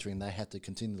someone's answering, they had to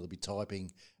continually be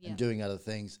typing and doing other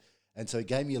things. And so he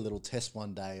gave me a little test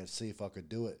one day to see if I could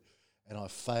do it. And I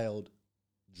failed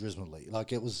dismally.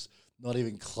 Like, it was not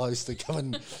even close to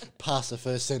coming past the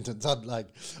first sentence.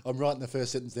 I'm writing the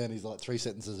first sentence down, he's like 3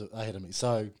 sentences ahead of me.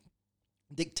 So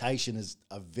dictation is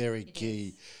a very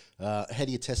key. How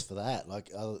do you test for that?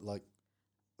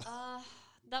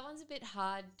 That one's a bit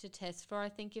hard to test for. I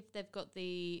think if they've got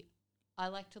I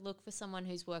like to look for someone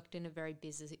who's worked in a very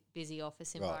busy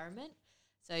office environment.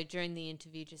 So during the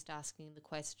interview, just asking the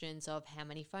questions of how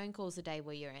many phone calls a day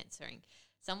were you answering.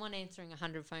 Someone answering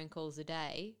 100 phone calls a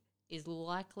day is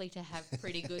likely to have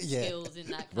pretty good skills in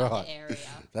that kind of area.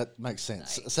 That makes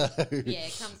sense. Yeah,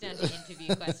 it comes down to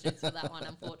interview questions for that one,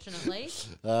 unfortunately.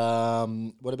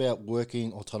 What about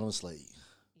working autonomously?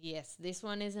 Yes, this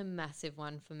one is a massive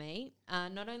one for me.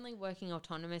 Not only working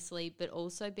autonomously, but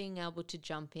also being able to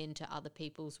jump into other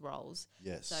people's roles.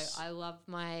 Yes. So I love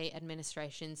my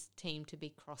administration's team to be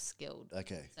cross-skilled.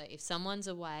 Okay. So if someone's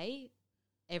away,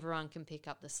 everyone can pick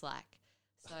up the slack.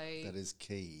 So that is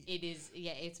key. it is,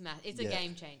 it's a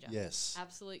game changer. Yes.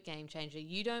 Absolute game changer.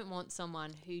 You don't want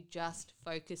someone who just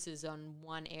focuses on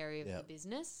one area of the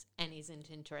business and isn't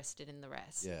interested in the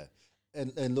rest. Yeah.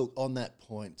 And look, on that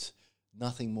point,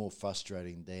 nothing more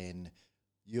frustrating than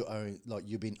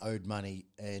you've been owed money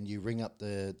and you ring up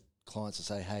the clients and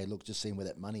say, hey, look, just seeing where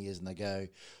that money is, and they go,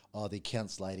 oh, the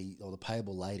accounts lady or the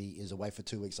payable lady is away for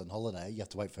 2 weeks on holiday. You have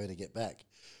to wait for her to get back.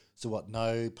 So what,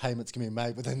 no payments can be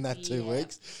made within that 2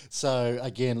 weeks? So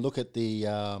again, look at the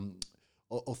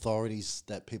authorities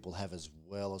that people have as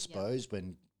well, I suppose,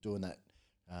 when doing that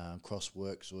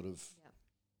cross-work sort of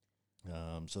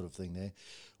thing there.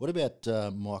 What about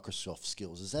Microsoft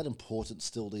skills? Is that important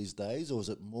still these days, or is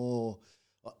it more?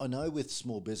 I know with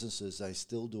small businesses they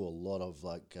still do a lot of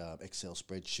Excel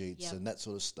spreadsheets and that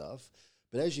sort of stuff.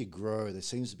 But as you grow, there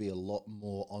seems to be a lot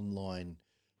more online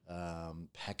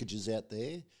packages out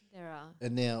there. There are.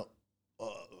 And now,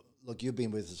 look, you've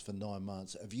been with us for 9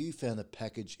 months. Have you found a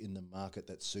package in the market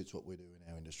that suits what we do in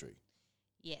our industry?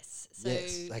 Yes. So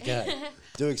yes. Okay.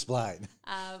 Do explain.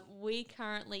 We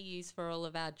currently use for all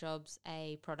of our jobs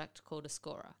a product called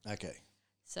Ascora. Okay.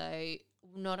 So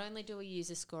not only do we use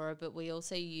Ascora, but we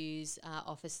also use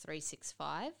Office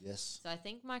 365. Yes. So I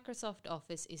think Microsoft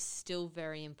Office is still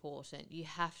very important. You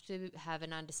have to have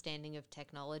an understanding of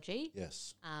technology.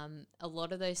 Yes. A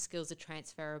lot of those skills are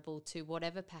transferable to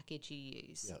whatever package you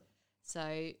use. Yep.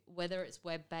 So whether it's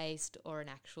web-based or an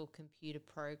actual computer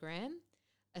program,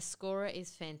 Ascora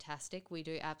is fantastic. We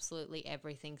do absolutely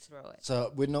everything through it.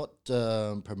 So we're not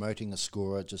promoting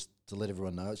Ascora just to let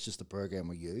everyone know. It's just the program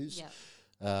we use. Yep.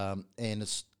 And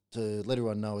it's to let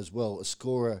everyone know as well,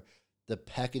 Ascora, the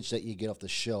package that you get off the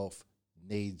shelf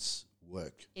needs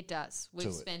work. It does.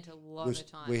 We've spent a lot We've, of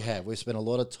time we on have. it. We've spent a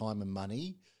lot of time and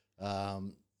money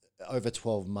over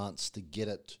 12 months to get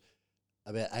it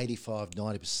about 85,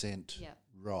 90% Yep.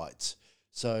 right.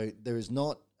 So there is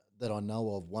not, that I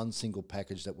know of, one single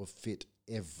package that will fit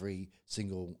every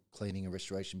single cleaning and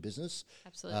restoration business.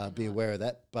 Absolutely. Be not. aware of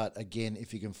that. But again,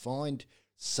 if you can find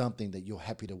something that you're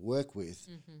happy to work with,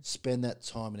 spend that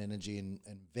time and energy and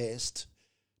invest,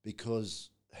 because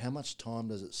how much time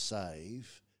does it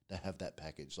save to have that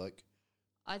package? Like,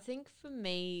 I think for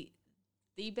me,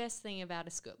 the best thing about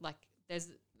Ascora, like there's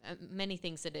many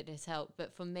things that it has helped,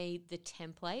 but for me, the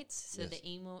templates, so Yes. the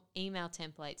email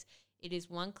templates, it is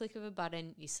one click of a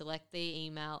button, you select the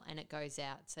email and it goes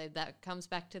out. So that comes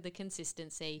back to the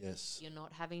consistency. yes. You're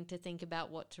not having to think about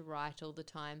what to write all the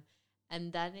time.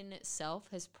 And that in itself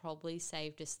has probably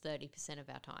saved us 30% of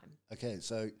our time. Okay,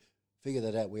 so figure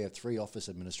that out. We have 3 office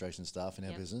administration staff in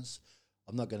our Yep. business.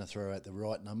 I'm not going to throw out the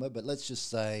right number, but let's just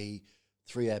say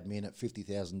 3 admin at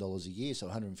 $50,000 a year, so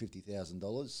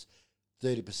 $150,000.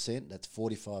 30%, that's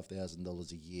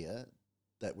 $45,000 a year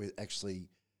that we're actually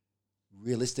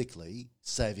realistically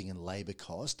saving in labour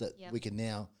cost, that Yep. we can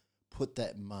now put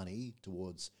that money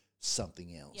towards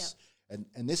something else. Yep.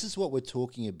 And this is what we're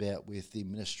talking about with the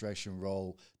administration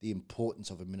role, the importance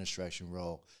of administration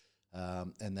role,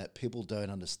 and that people don't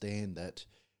understand that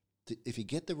if you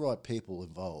get the right people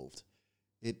involved,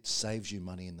 it saves you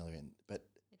money in the end. But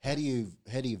how do you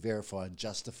verify and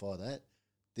justify that?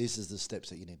 This is the steps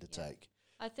that you need to take.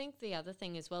 I think the other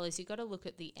thing as well is you've got to look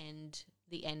at the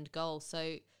end goal.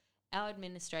 So our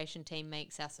administration team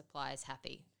makes our suppliers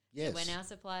happy. Yes. So when our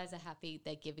suppliers are happy,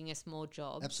 they're giving us more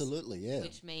jobs. Absolutely, yeah.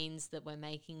 Which means that we're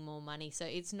making more money. So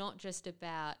it's not just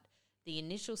about the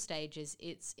initial stages,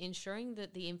 it's ensuring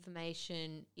that the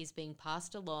information is being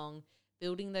passed along,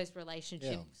 building those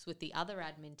relationships with the other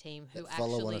admin team who That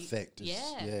follow-on actually effect is,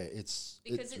 because it's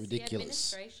it's ridiculous. the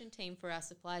administration team for our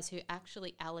suppliers who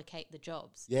actually allocate the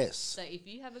jobs. Yes. So if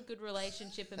you have a good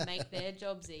relationship and make their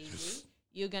jobs easy,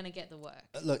 you're going to get the work.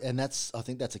 Look, and I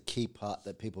think that's a key part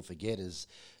that people forget is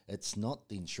it's not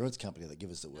the insurance company that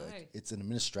gives us the work. No. It's an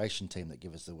administration team that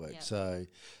gives us the work. Yep. So,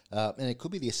 and it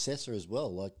could be the assessor as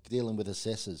well, like dealing with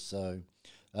assessors. So,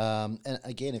 and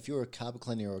again, if you're a carpet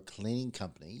cleaner or a cleaning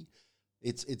company,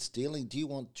 it's dealing. Do you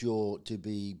want to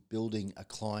be building a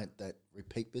client that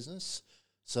repeat business?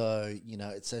 So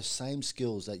it's those same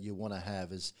skills that you want to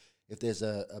have. As if there's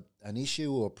an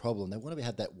issue or a problem, they want to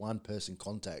have that one person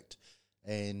contact.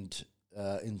 And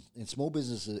in small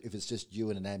businesses, if it's just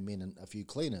you and an admin and a few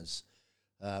cleaners,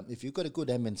 if you've got a good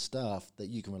admin staff that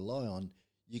you can rely on,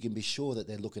 you can be sure that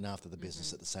they're looking after the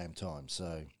business at the same time.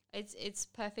 So It's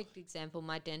perfect example.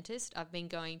 My dentist, I've been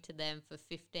going to them for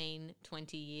 15,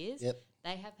 20 years. Yep.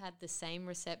 They have had the same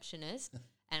receptionist.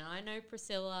 And I know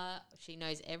Priscilla. She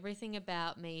knows everything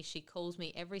about me. She calls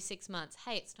me every 6 months.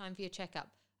 Hey, it's time for your checkup.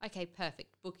 Okay,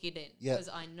 perfect. Book it in. Yep. Because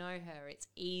I know her. It's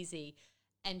easy.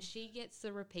 And she gets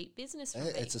the repeat business from me.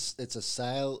 it's a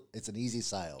sale. It's an easy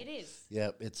sale. It is.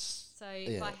 Yep. It's So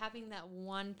yeah. by having that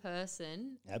one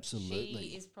person, Absolutely.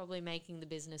 she is probably making the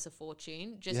business a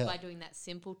fortune just Yeah. by doing that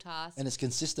simple task. And it's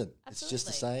consistent. It's just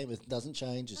the Absolutely. same. It doesn't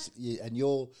change. And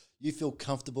you feel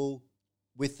comfortable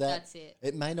with that. That's it.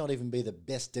 It may not even be the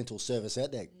best dental service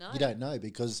out there. No. You don't know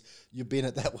because you've been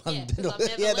at that one Yeah, 'cause dental. I'm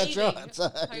never yeah, that's leaving. right. So,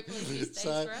 Hopefully she stays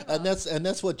forever. and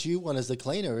that's what you want as the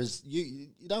cleaner is you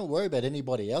don't worry about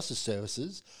anybody else's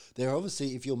services. They're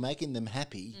obviously, if you're making them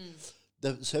happy,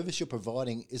 the service you're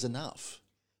providing is enough.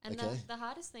 And Okay. the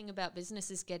hardest thing about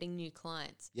business is getting new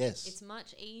clients. Yes. It's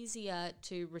much easier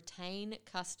to retain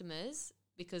customers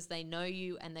because they know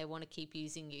you and they want to keep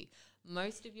using you.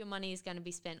 Most of your money is going to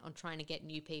be spent on trying to get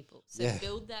new people. So Yeah.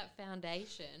 build that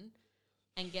foundation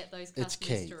and get those It's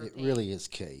customers key. to It repeat. really is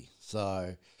key.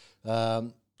 So,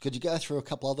 could you go through a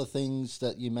couple other things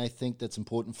that you may think that's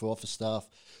important for office staff,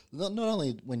 not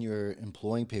only when you're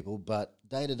employing people, but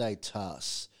day-to-day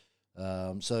tasks?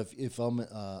 So if I'm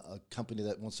a company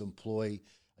that wants to employ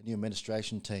a new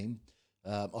administration team,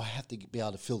 I have to be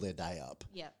able to fill their day up.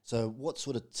 Yeah. So what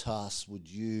sort of tasks would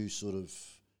you sort of,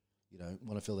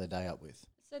 want to fill their day up with?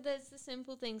 So there's the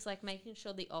simple things like making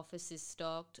sure the office is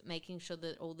stocked, making sure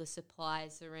that all the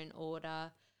supplies are in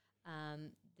order.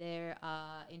 There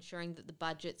are ensuring that the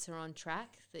budgets are on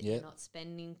track, that you're not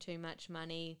spending too much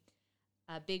money.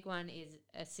 A big one is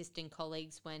assisting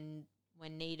colleagues when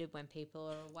needed, when people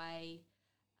are away.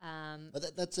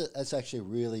 But that's actually a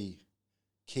really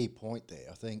key point there.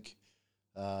 I think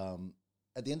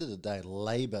at the end of the day,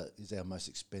 labour is our most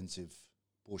expensive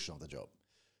portion of the job.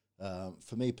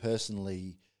 For me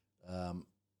personally,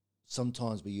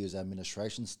 sometimes we use our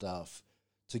administration staff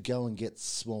to go and get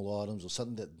small items or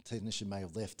something that the technician may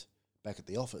have left back at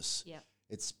the office. Yep.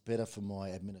 It's better for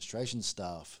my administration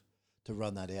staff to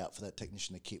run that out for that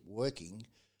technician to keep working.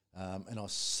 And I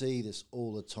see this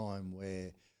all the time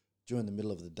where during the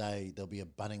middle of the day, there'll be a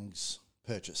Bunnings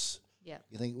purchase. Yeah.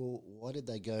 You think, well, why did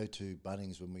they go to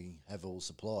Bunnings when we have all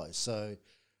supplies? So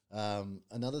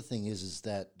another thing is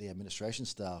that the administration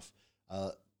staff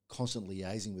are constantly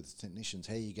liaising with the technicians.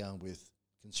 How are you going with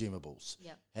consumables?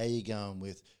 Yep. How are you going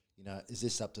with, is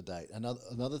this up to date?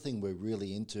 Another thing we're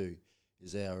really into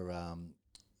is our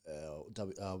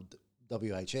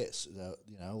WHS.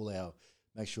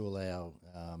 Make sure all our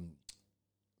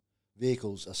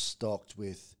vehicles are stocked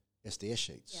with SDS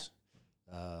sheets,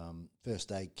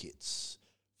 first aid kits,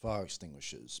 fire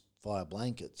extinguishers, fire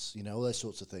blankets, all those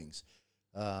sorts of things.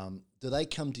 Do they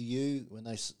come to you when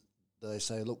they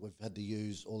say, look, we've had to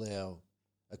use all our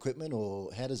equipment,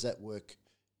 or how does that work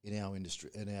in our industry,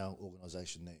 in our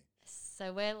organisation there?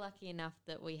 So we're lucky enough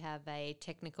that we have a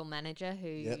technical manager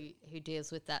who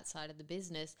deals with that side of the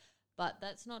business. But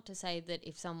that's not to say that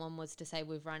if someone was to say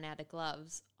we've run out of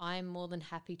gloves, I'm more than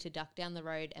happy to duck down the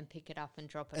road and pick it up and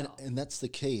drop it off. And that's the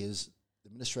key, is the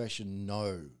administration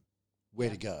know where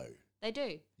to go. They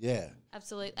do. Yeah.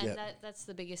 Absolutely. And that's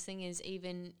the biggest thing, is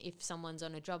even if someone's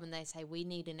on a job and they say we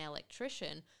need an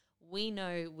electrician, we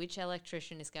know which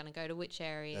electrician is going to go to which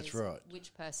areas, that's right,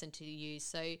 which person to use.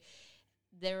 So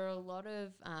there are a lot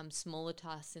of smaller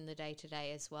tasks in the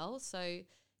day-to-day as well. So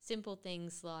simple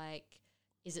things like,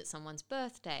 is it someone's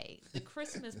birthday? The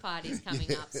Christmas party's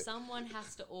coming up. Someone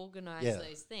has to organise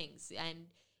those things. And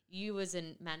you as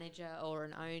a manager or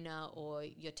an owner or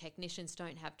your technicians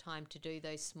don't have time to do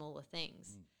those smaller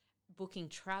things. Booking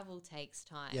travel takes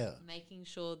time. Yeah. Making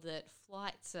sure that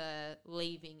flights are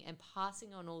leaving and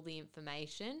passing on all the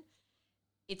information.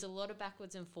 It's a lot of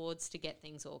backwards and forwards to get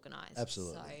things organised.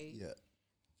 Absolutely,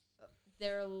 So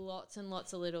there are lots and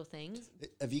lots of little things.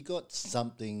 Have you got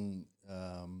something...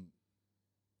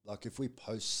 like if we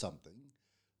post something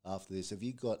after this, have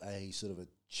you got a sort of a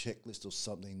checklist or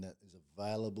something that is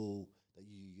available that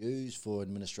you use for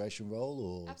administration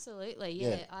role? Or Absolutely,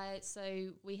 yeah.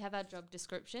 So we have our job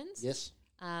descriptions. Yes.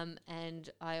 And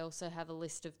I also have a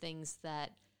list of things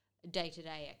that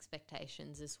day-to-day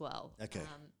expectations as well. Okay.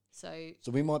 So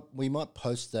we might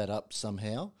post that up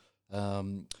somehow.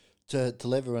 To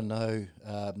let everyone know,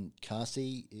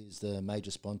 Kasi is the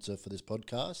major sponsor for this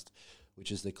podcast, which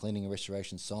is the Cleaning and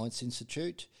Restoration Science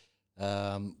Institute.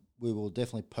 We will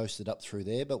definitely post it up through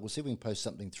there, but we'll see if we can post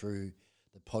something through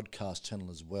the podcast channel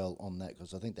as well on that,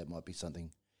 because I think that might be something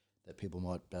that people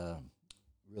might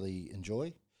really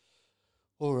enjoy.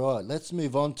 All right, let's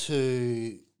move on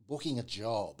to booking a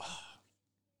job.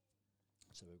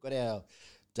 So we've got our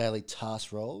daily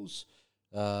task roles.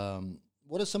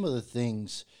 What are some of the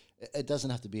things? It doesn't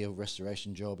have to be a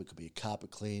restoration job. It could be a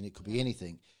carpet clean. It could be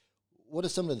anything. What are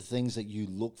some of the things that you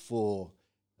look for,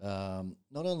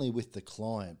 not only with the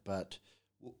client, but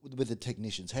with the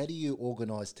technicians? How do you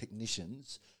organise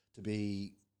technicians to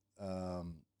be not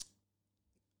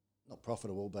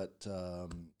profitable, but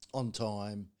on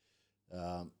time,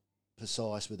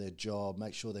 precise with their job,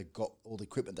 make sure they've got all the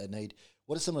equipment they need?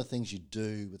 What are some of the things you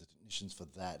do with the technicians for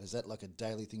that? Is that like a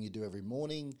daily thing you do every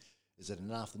morning? Is it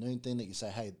an afternoon thing that you say,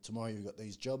 hey, tomorrow you've got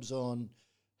these jobs on?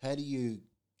 How do you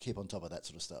keep on top of that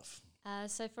sort of stuff?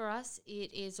 So for us,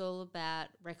 it is all about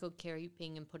record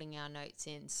keeping and putting our notes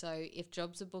in. So if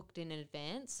jobs are booked in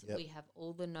advance, we have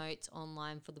all the notes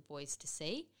online for the boys to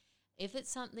see. If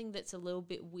it's something that's a little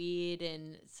bit weird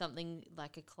and something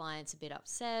like a client's a bit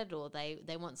upset or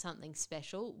they want something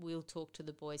special, we'll talk to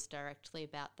the boys directly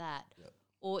about that. Yep.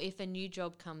 Or if a new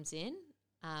job comes in,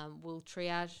 we'll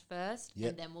triage first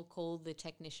and then we'll call the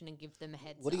technician and give them a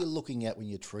heads up. What are you looking at when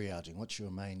you're triaging? What's your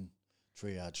main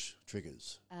triage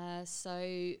triggers?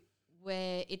 So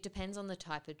it depends on the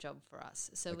type of job for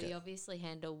us. So we obviously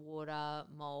handle water,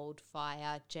 mold,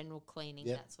 fire, general cleaning,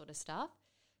 that sort of stuff.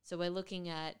 So we're looking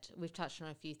at, we've touched on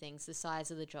a few things, the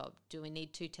size of the job. Do we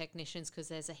need 2 technicians because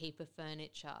there's a heap of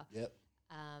furniture? Yep.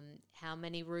 how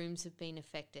many rooms have been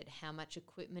affected, how much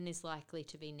equipment is likely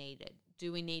to be needed,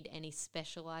 do we need any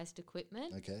specialised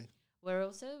equipment? Okay. We're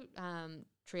also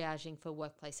triaging for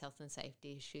workplace health and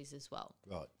safety issues as well.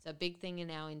 Right. So a big thing in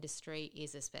our industry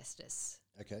is asbestos.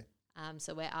 Okay.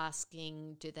 So we're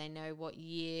asking, do they know what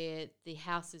year the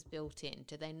house is built in?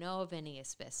 Do they know of any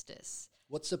asbestos?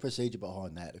 What's the procedure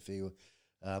behind that? If you,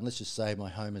 let's just say my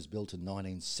home is built in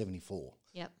 1974.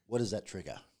 Yep. What does that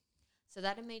trigger? So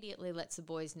that immediately lets the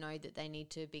boys know that they need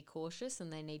to be cautious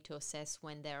and they need to assess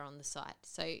when they're on the site.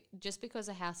 So just because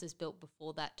a house is built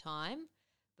before that time,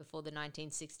 before the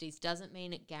 1960s, doesn't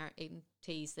mean it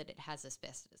guarantees that it has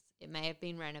asbestos. It may have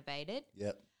been renovated,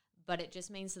 Yep. but it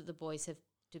just means that the boys have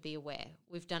to be aware.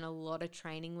 We've done a lot of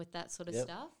training with that sort of Yep.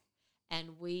 stuff,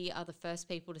 and we are the first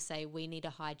people to say we need a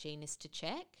hygienist to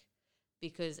check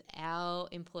because our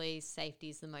employees' safety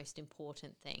is the most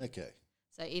important thing. Okay.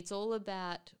 So it's all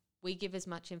about, we give as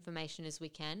much information as we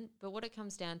can, but what it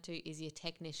comes down to is your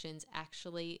technicians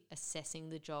actually assessing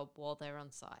the job while they're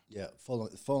on site. Yeah.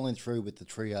 Following through with the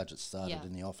triage that started Yeah.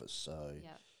 in the office. So,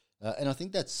 Yeah. and I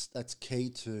think that's key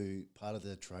to part of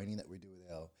the training that we do with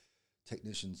our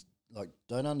technicians. Like,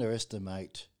 don't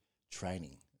underestimate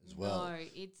training as well. No,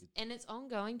 it's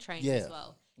ongoing training Yeah, as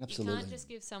well. You absolutely. can't just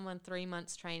give someone 3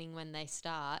 months training when they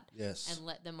start Yes. and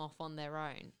let them off on their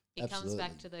own. It comes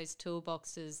back to those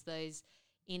toolboxes, those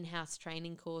in-house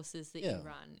training courses that Yeah. you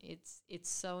run. It's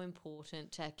so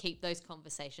important to keep those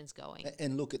conversations going.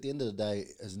 And look, at the end of the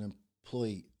day, as an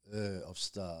employee of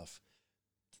staff,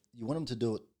 you want them to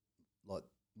do it like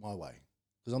my way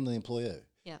because I'm the employer.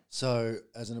 Yeah. So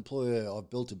as an employer,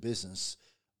 I've built a business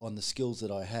on the skills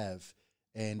that I have,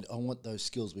 and I want those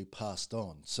skills to be passed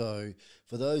on. So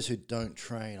for those who don't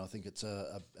train, I think it's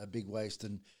a big waste.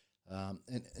 And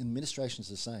administration is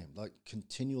the same, like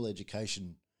continual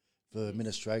education for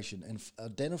administration and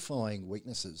identifying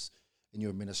weaknesses in your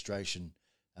administration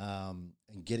and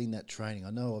getting that training.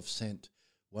 I know I've sent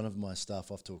one of my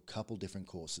staff off to a couple different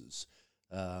courses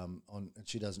and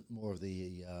she does more of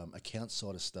the account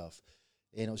side of stuff.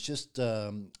 And it was just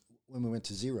when we went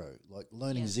to Xero, like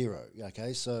learning Xero.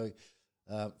 Okay, so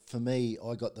for me,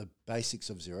 I got the basics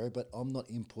of Xero, but I'm not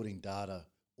inputting data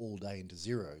all day into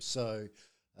Xero. So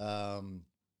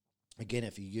again,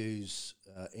 if you use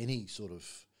any sort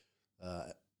of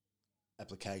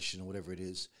application or whatever it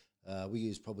is, we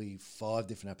use probably 5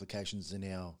 different applications in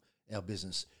our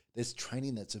business. There's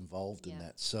training that's involved in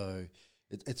that. So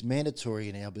it's mandatory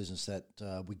in our business that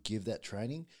we give that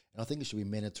training. And I think it should be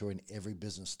mandatory in every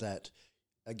business that,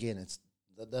 again, it's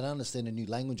they don't understand a new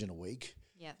language in a week.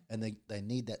 Yeah. And they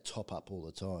need that top up all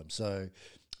the time. So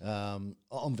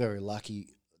I'm very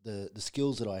lucky. The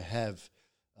skills that I have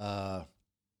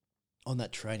on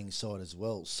that training side as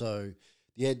well. So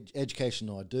the education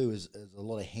I do is a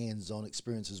lot of hands-on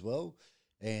experience as well.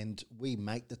 And we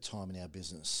make the time in our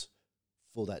business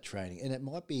for that training. And it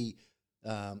might be,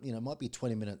 it might be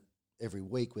 20-minute every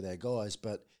week with our guys,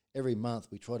 but every month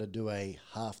we try to do a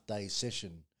half-day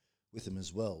session with them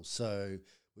as well. So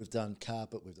we've done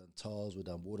carpet, we've done tiles, we've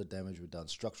done water damage, we've done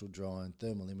structural drawing,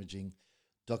 thermal imaging,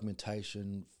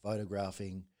 documentation,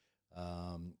 photographing.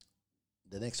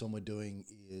 The next one we're doing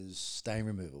is stain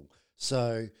removal.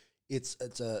 So it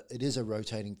is a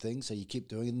rotating thing. So you keep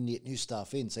doing it and you get new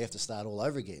stuff in. So you have to start all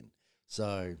over again.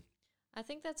 So I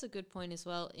think that's a good point as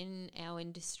well. In our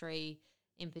industry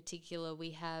in particular,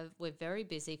 we're very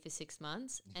busy for 6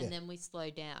 months and then we slow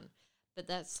down. But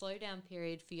that slowdown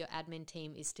period for your admin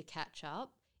team is to catch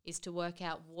up, is to work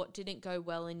out what didn't go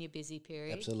well in your busy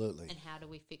period. Absolutely. And how do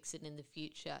we fix it in the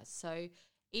future. So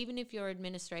even if your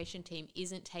administration team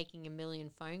isn't taking a million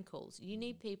phone calls, you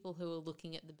need people who are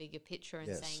looking at the bigger picture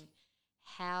and saying,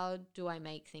 how do I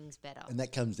make things better? And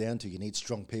that comes down to you need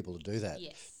strong people to do that.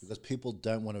 Yes. Because people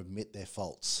don't want to admit their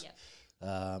faults.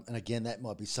 Yep. And again, that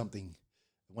might be something,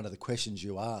 one of the questions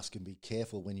you ask, and be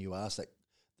careful when you ask that,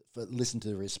 listen to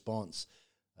the response.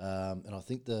 And I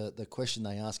think the question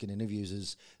they ask in interviews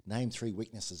is, name 3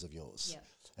 weaknesses of yours. Yep.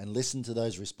 And listen to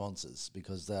those responses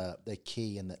because they're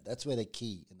key, and that's where they're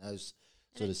key in those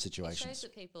sort of situations. It shows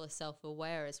that people are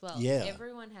self-aware as well. Yeah.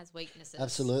 Everyone has weaknesses.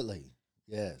 Absolutely.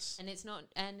 Yes. And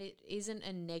it isn't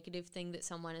a negative thing that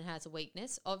someone has a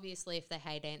weakness. Obviously, if they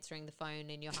hate answering the phone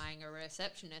and you're hiring a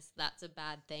receptionist, that's a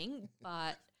bad thing.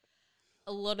 But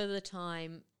a lot of the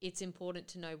time, it's important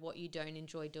to know what you don't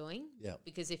enjoy doing. Yeah.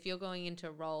 Because if you're going into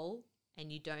a role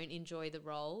and you don't enjoy the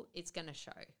role, it's going to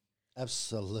show.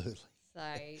 Absolutely. So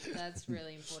that's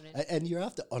really important. And you're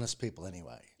after honest people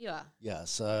anyway. Yeah. Yeah,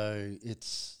 so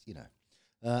it's,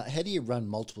 how do you run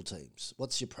multiple teams?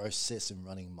 What's your process in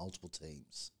running multiple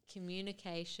teams?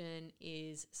 Communication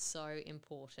is so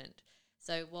important.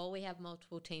 So while we have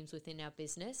multiple teams within our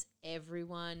business,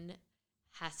 everyone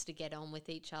has to get on with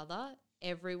each other.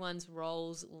 Everyone's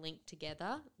roles linked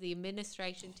together. The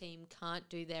administration team can't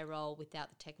do their role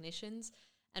without the technicians,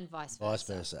 and vice versa. Vice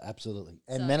versa, absolutely.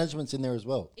 And So- management's in there as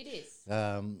well. It is.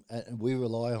 And we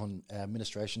rely on our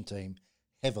administration team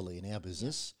heavily in our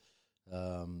business.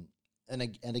 And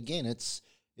again,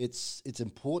 it's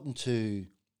important to,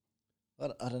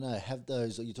 I don't know, have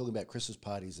those. You're talking about Christmas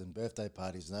parties and birthday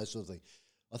parties and those sort of things.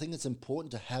 I think it's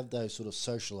important to have those sort of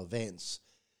social events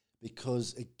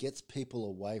because it gets people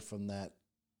away from that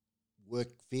work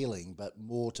feeling, but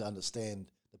more to understand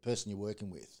the person you're working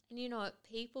with. And you know what?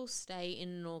 People stay in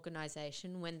an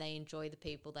organisation when they enjoy the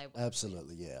people they work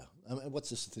Absolutely, yeah. I mean, what's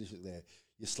the statistic there?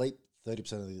 You sleep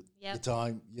 30% of the Yep.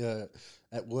 time. You're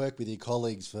at work with your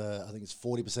colleagues for, I think it's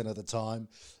 40% of the time.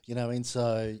 You know, and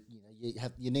so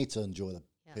you need to enjoy the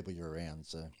Yep. people you're around.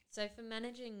 So So for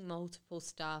managing multiple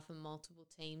staff and multiple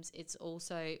teams, it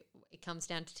comes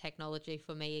down to technology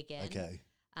for me again. okay,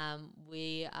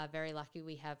 We are very lucky.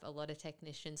 We have a lot of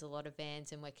technicians, a lot of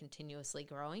vans, and we're continuously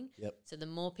growing. Yep. So the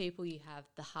more people you have,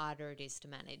 the harder it is to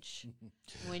manage.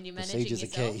 When you're managing Procedures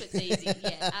are yourself, key. it's easy.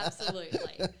 Yeah,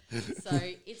 absolutely. So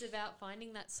it's about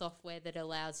finding that software that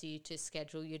allows you to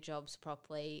schedule your jobs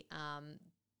properly,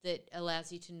 that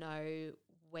allows you to know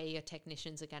where your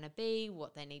technicians are going to be,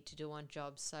 what they need to do on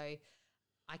jobs. So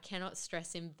I cannot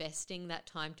stress investing that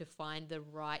time to find the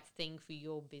right thing for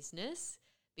your business,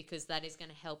 because that is going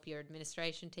to help your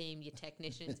administration team, your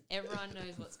technicians. Everyone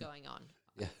knows what's going on.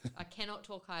 Yeah. I cannot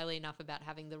talk highly enough about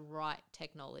having the right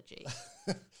technology.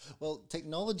 Well,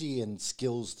 technology and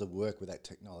skills to work with that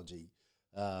technology.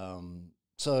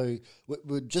 So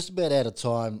we're just about out of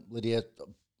time, Lydia.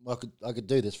 I could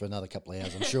do this for another couple of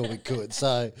hours. I'm sure we could.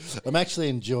 So I'm actually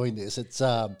enjoying this.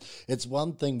 It's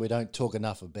one thing we don't talk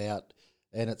enough about,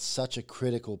 and it's such a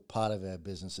critical part of our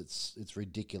business. It's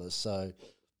ridiculous. So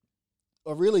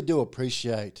I really do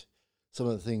appreciate some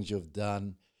of the things you've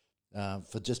done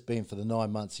for the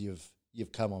 9 months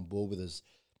you've come on board with us.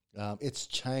 It's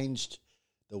changed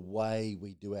the way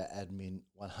we do our admin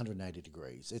 180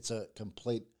 degrees. It's a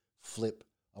complete flip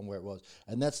on where it was.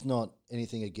 And that's not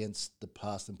anything against the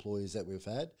past employees that we've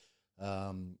had.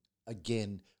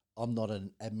 Again, I'm not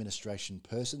an administration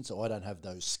person, so I don't have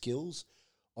those skills.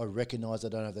 I recognise I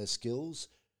don't have those skills.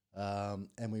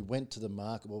 And we went to the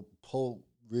market. Well, Paul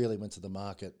really went to the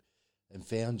market and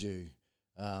found you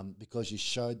because you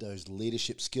showed those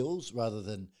leadership skills rather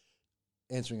than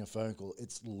answering a phone call.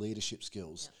 It's leadership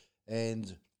skills. Yeah.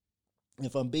 And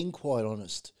if I'm being quite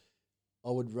honest, I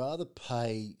would rather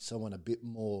pay someone a bit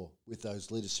more with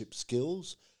those leadership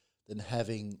skills than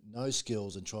having no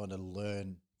skills and trying to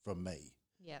learn from me.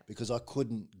 Yeah. Because I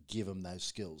couldn't give them those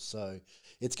skills. So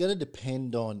it's going to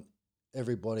depend on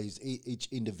everybody's, each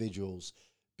individual's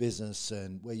business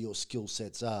and where your skill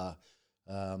sets are.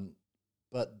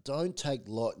 But don't take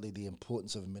lightly the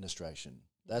importance of administration.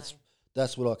 That's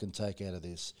what I can take out of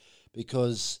this,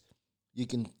 because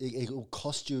it will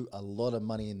cost you a lot of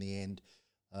money in the end.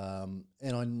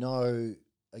 And I know,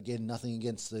 again, nothing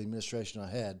against the administration I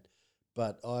had,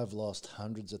 but I've lost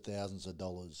hundreds of thousands of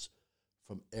dollars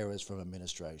from errors from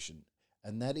administration.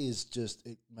 And that is just,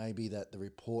 it may be that the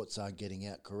reports aren't getting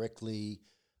out correctly,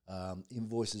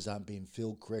 invoices aren't being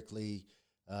filled correctly,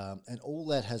 and all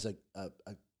that has a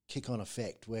kick-on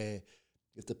effect where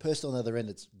if the person on the other end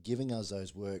that's giving us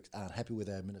those works aren't happy with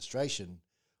our administration,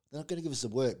 they're not going to give us the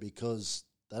work because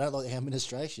they don't like our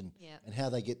administration and how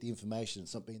they get the information.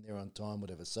 It's not being there on time,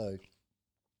 whatever. So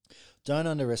don't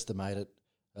underestimate it.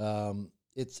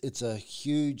 It's a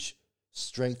huge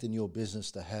strength in your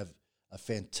business to have a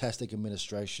fantastic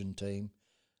administration team.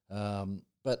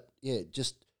 But, yeah,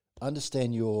 just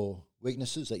understand your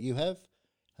weaknesses that you have.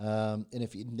 And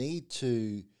if you need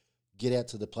to get out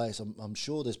to the place, I'm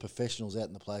sure there's professionals out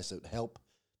in the place that help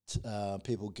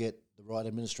people get the right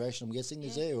administration, I'm guessing,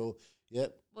 is there? Or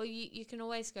yep. Well, you can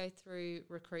always go through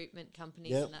recruitment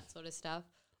companies Yep. and that sort of stuff,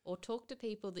 or talk to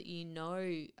people that you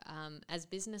know. As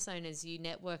business owners, you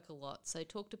network a lot. So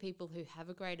talk to people who have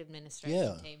a great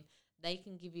administration team. They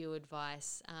can give you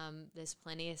advice. There's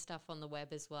plenty of stuff on the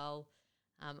web as well.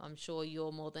 I'm sure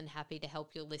you're more than happy to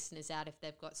help your listeners out if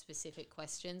they've got specific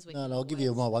questions. No, I'll give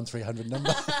you my 1300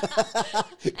 number.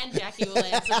 And Jackie will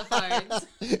answer the phones.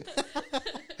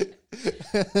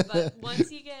 But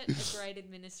once you get a great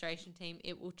administration team,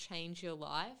 it will change your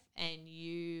life and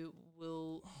you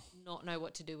will not know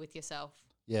what to do with yourself.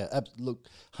 Yeah, look,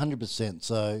 100%.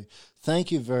 So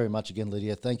thank you very much again,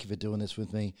 Lydia. Thank you for doing this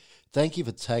with me. Thank you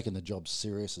for taking the job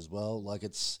serious as well. Like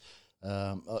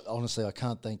honestly, I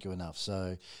can't thank you enough.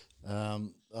 So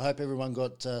I hope everyone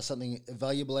got something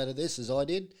valuable out of this, as I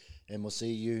did, and we'll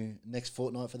see you next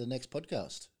fortnight for the next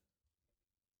podcast.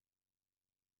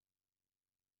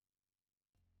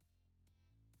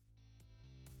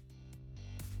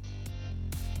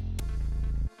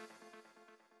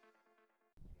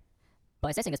 By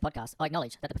assessing this podcast, I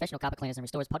acknowledge that the Professional Carpet Cleaners and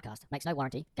Restorers podcast makes no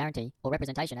warranty, guarantee, or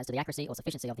representation as to the accuracy or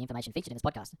sufficiency of the information featured in this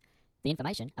podcast. The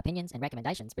information, opinions, and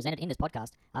recommendations presented in this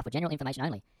podcast are for general information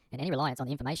only, and any reliance on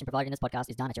the information provided in this podcast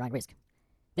is done at your own risk.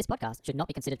 This podcast should not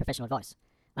be considered professional advice.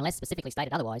 Unless specifically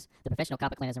stated otherwise, the Professional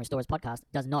Carpet Cleaners and Restorers podcast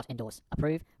does not endorse,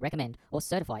 approve, recommend, or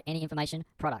certify any information,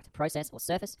 product, process, or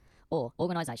surface, or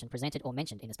organisation presented or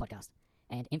mentioned in this podcast.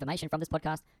 And information from this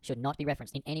podcast should not be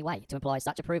referenced in any way to imply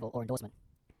such approval or endorsement.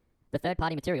 The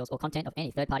third-party materials or content of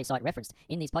any third-party site referenced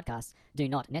in these podcasts do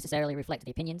not necessarily reflect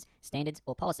the opinions, standards,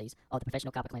 or policies of the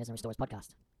Professional Carpet Cleaners and Restorers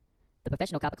podcast. The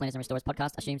Professional Carpet Cleaners and Restorers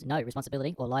podcast assumes no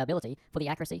responsibility or liability for the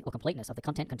accuracy or completeness of the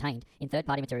content contained in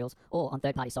third-party materials or on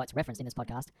third-party sites referenced in this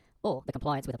podcast, or the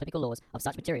compliance with applicable laws of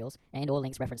such materials and or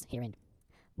links referenced herein.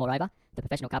 Moreover, the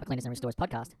Professional Carpet Cleaners and Restorers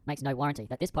podcast makes no warranty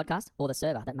that this podcast or the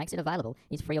server that makes it available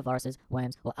is free of viruses,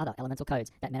 worms, or other elemental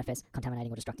codes that manifest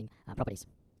contaminating or destructing properties.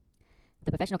 The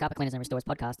Professional Carpet Cleaners and Restorers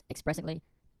podcast expressly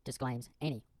disclaims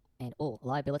any and all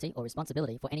liability or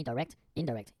responsibility for any direct,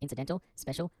 indirect, incidental,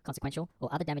 special, consequential,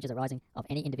 or other damages arising of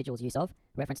any individual's use of,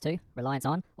 reference to, reliance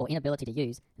on, or inability to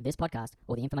use this podcast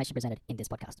or the information presented in this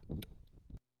podcast.